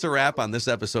right. Well, that's a wrap on this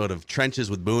episode of Trenches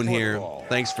with Boone here.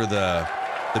 Thanks for the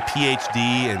PhD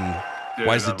and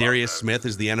why Za'Darius Smith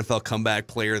is the NFL Comeback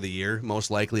Player of the Year, most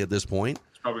likely at this point.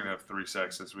 He's probably going to have 3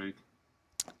 sacks this week.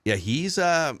 Yeah, he's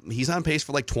on pace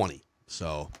for like 20.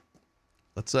 So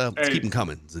let's keep him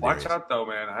coming. Za'Darius. Watch out, though,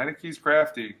 man. Heineke's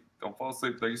crafty. Don't fall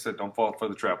asleep. Like you said, don't fall for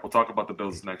the trap. We'll talk about the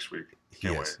Bills next week.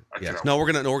 Can't wait. Yes. No,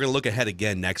 we're gonna look ahead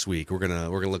again next week. We're gonna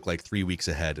look like 3 weeks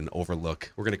ahead and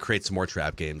overlook. We're gonna create some more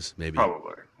trap games, maybe.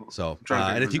 Probably. So,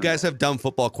 and if you guys have dumb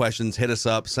football questions, hit us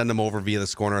up. Send them over via the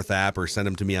Score North app or send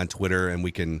them to me on Twitter, and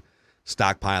we can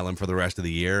stockpile them for the rest of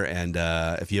the year. And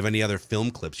if you have any other film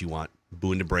clips you want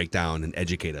Boone to break down and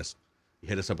educate us,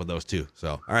 hit us up with those too. So,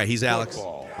 all right, he's Alex.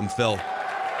 I'm Phil.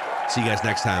 See you guys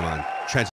next time on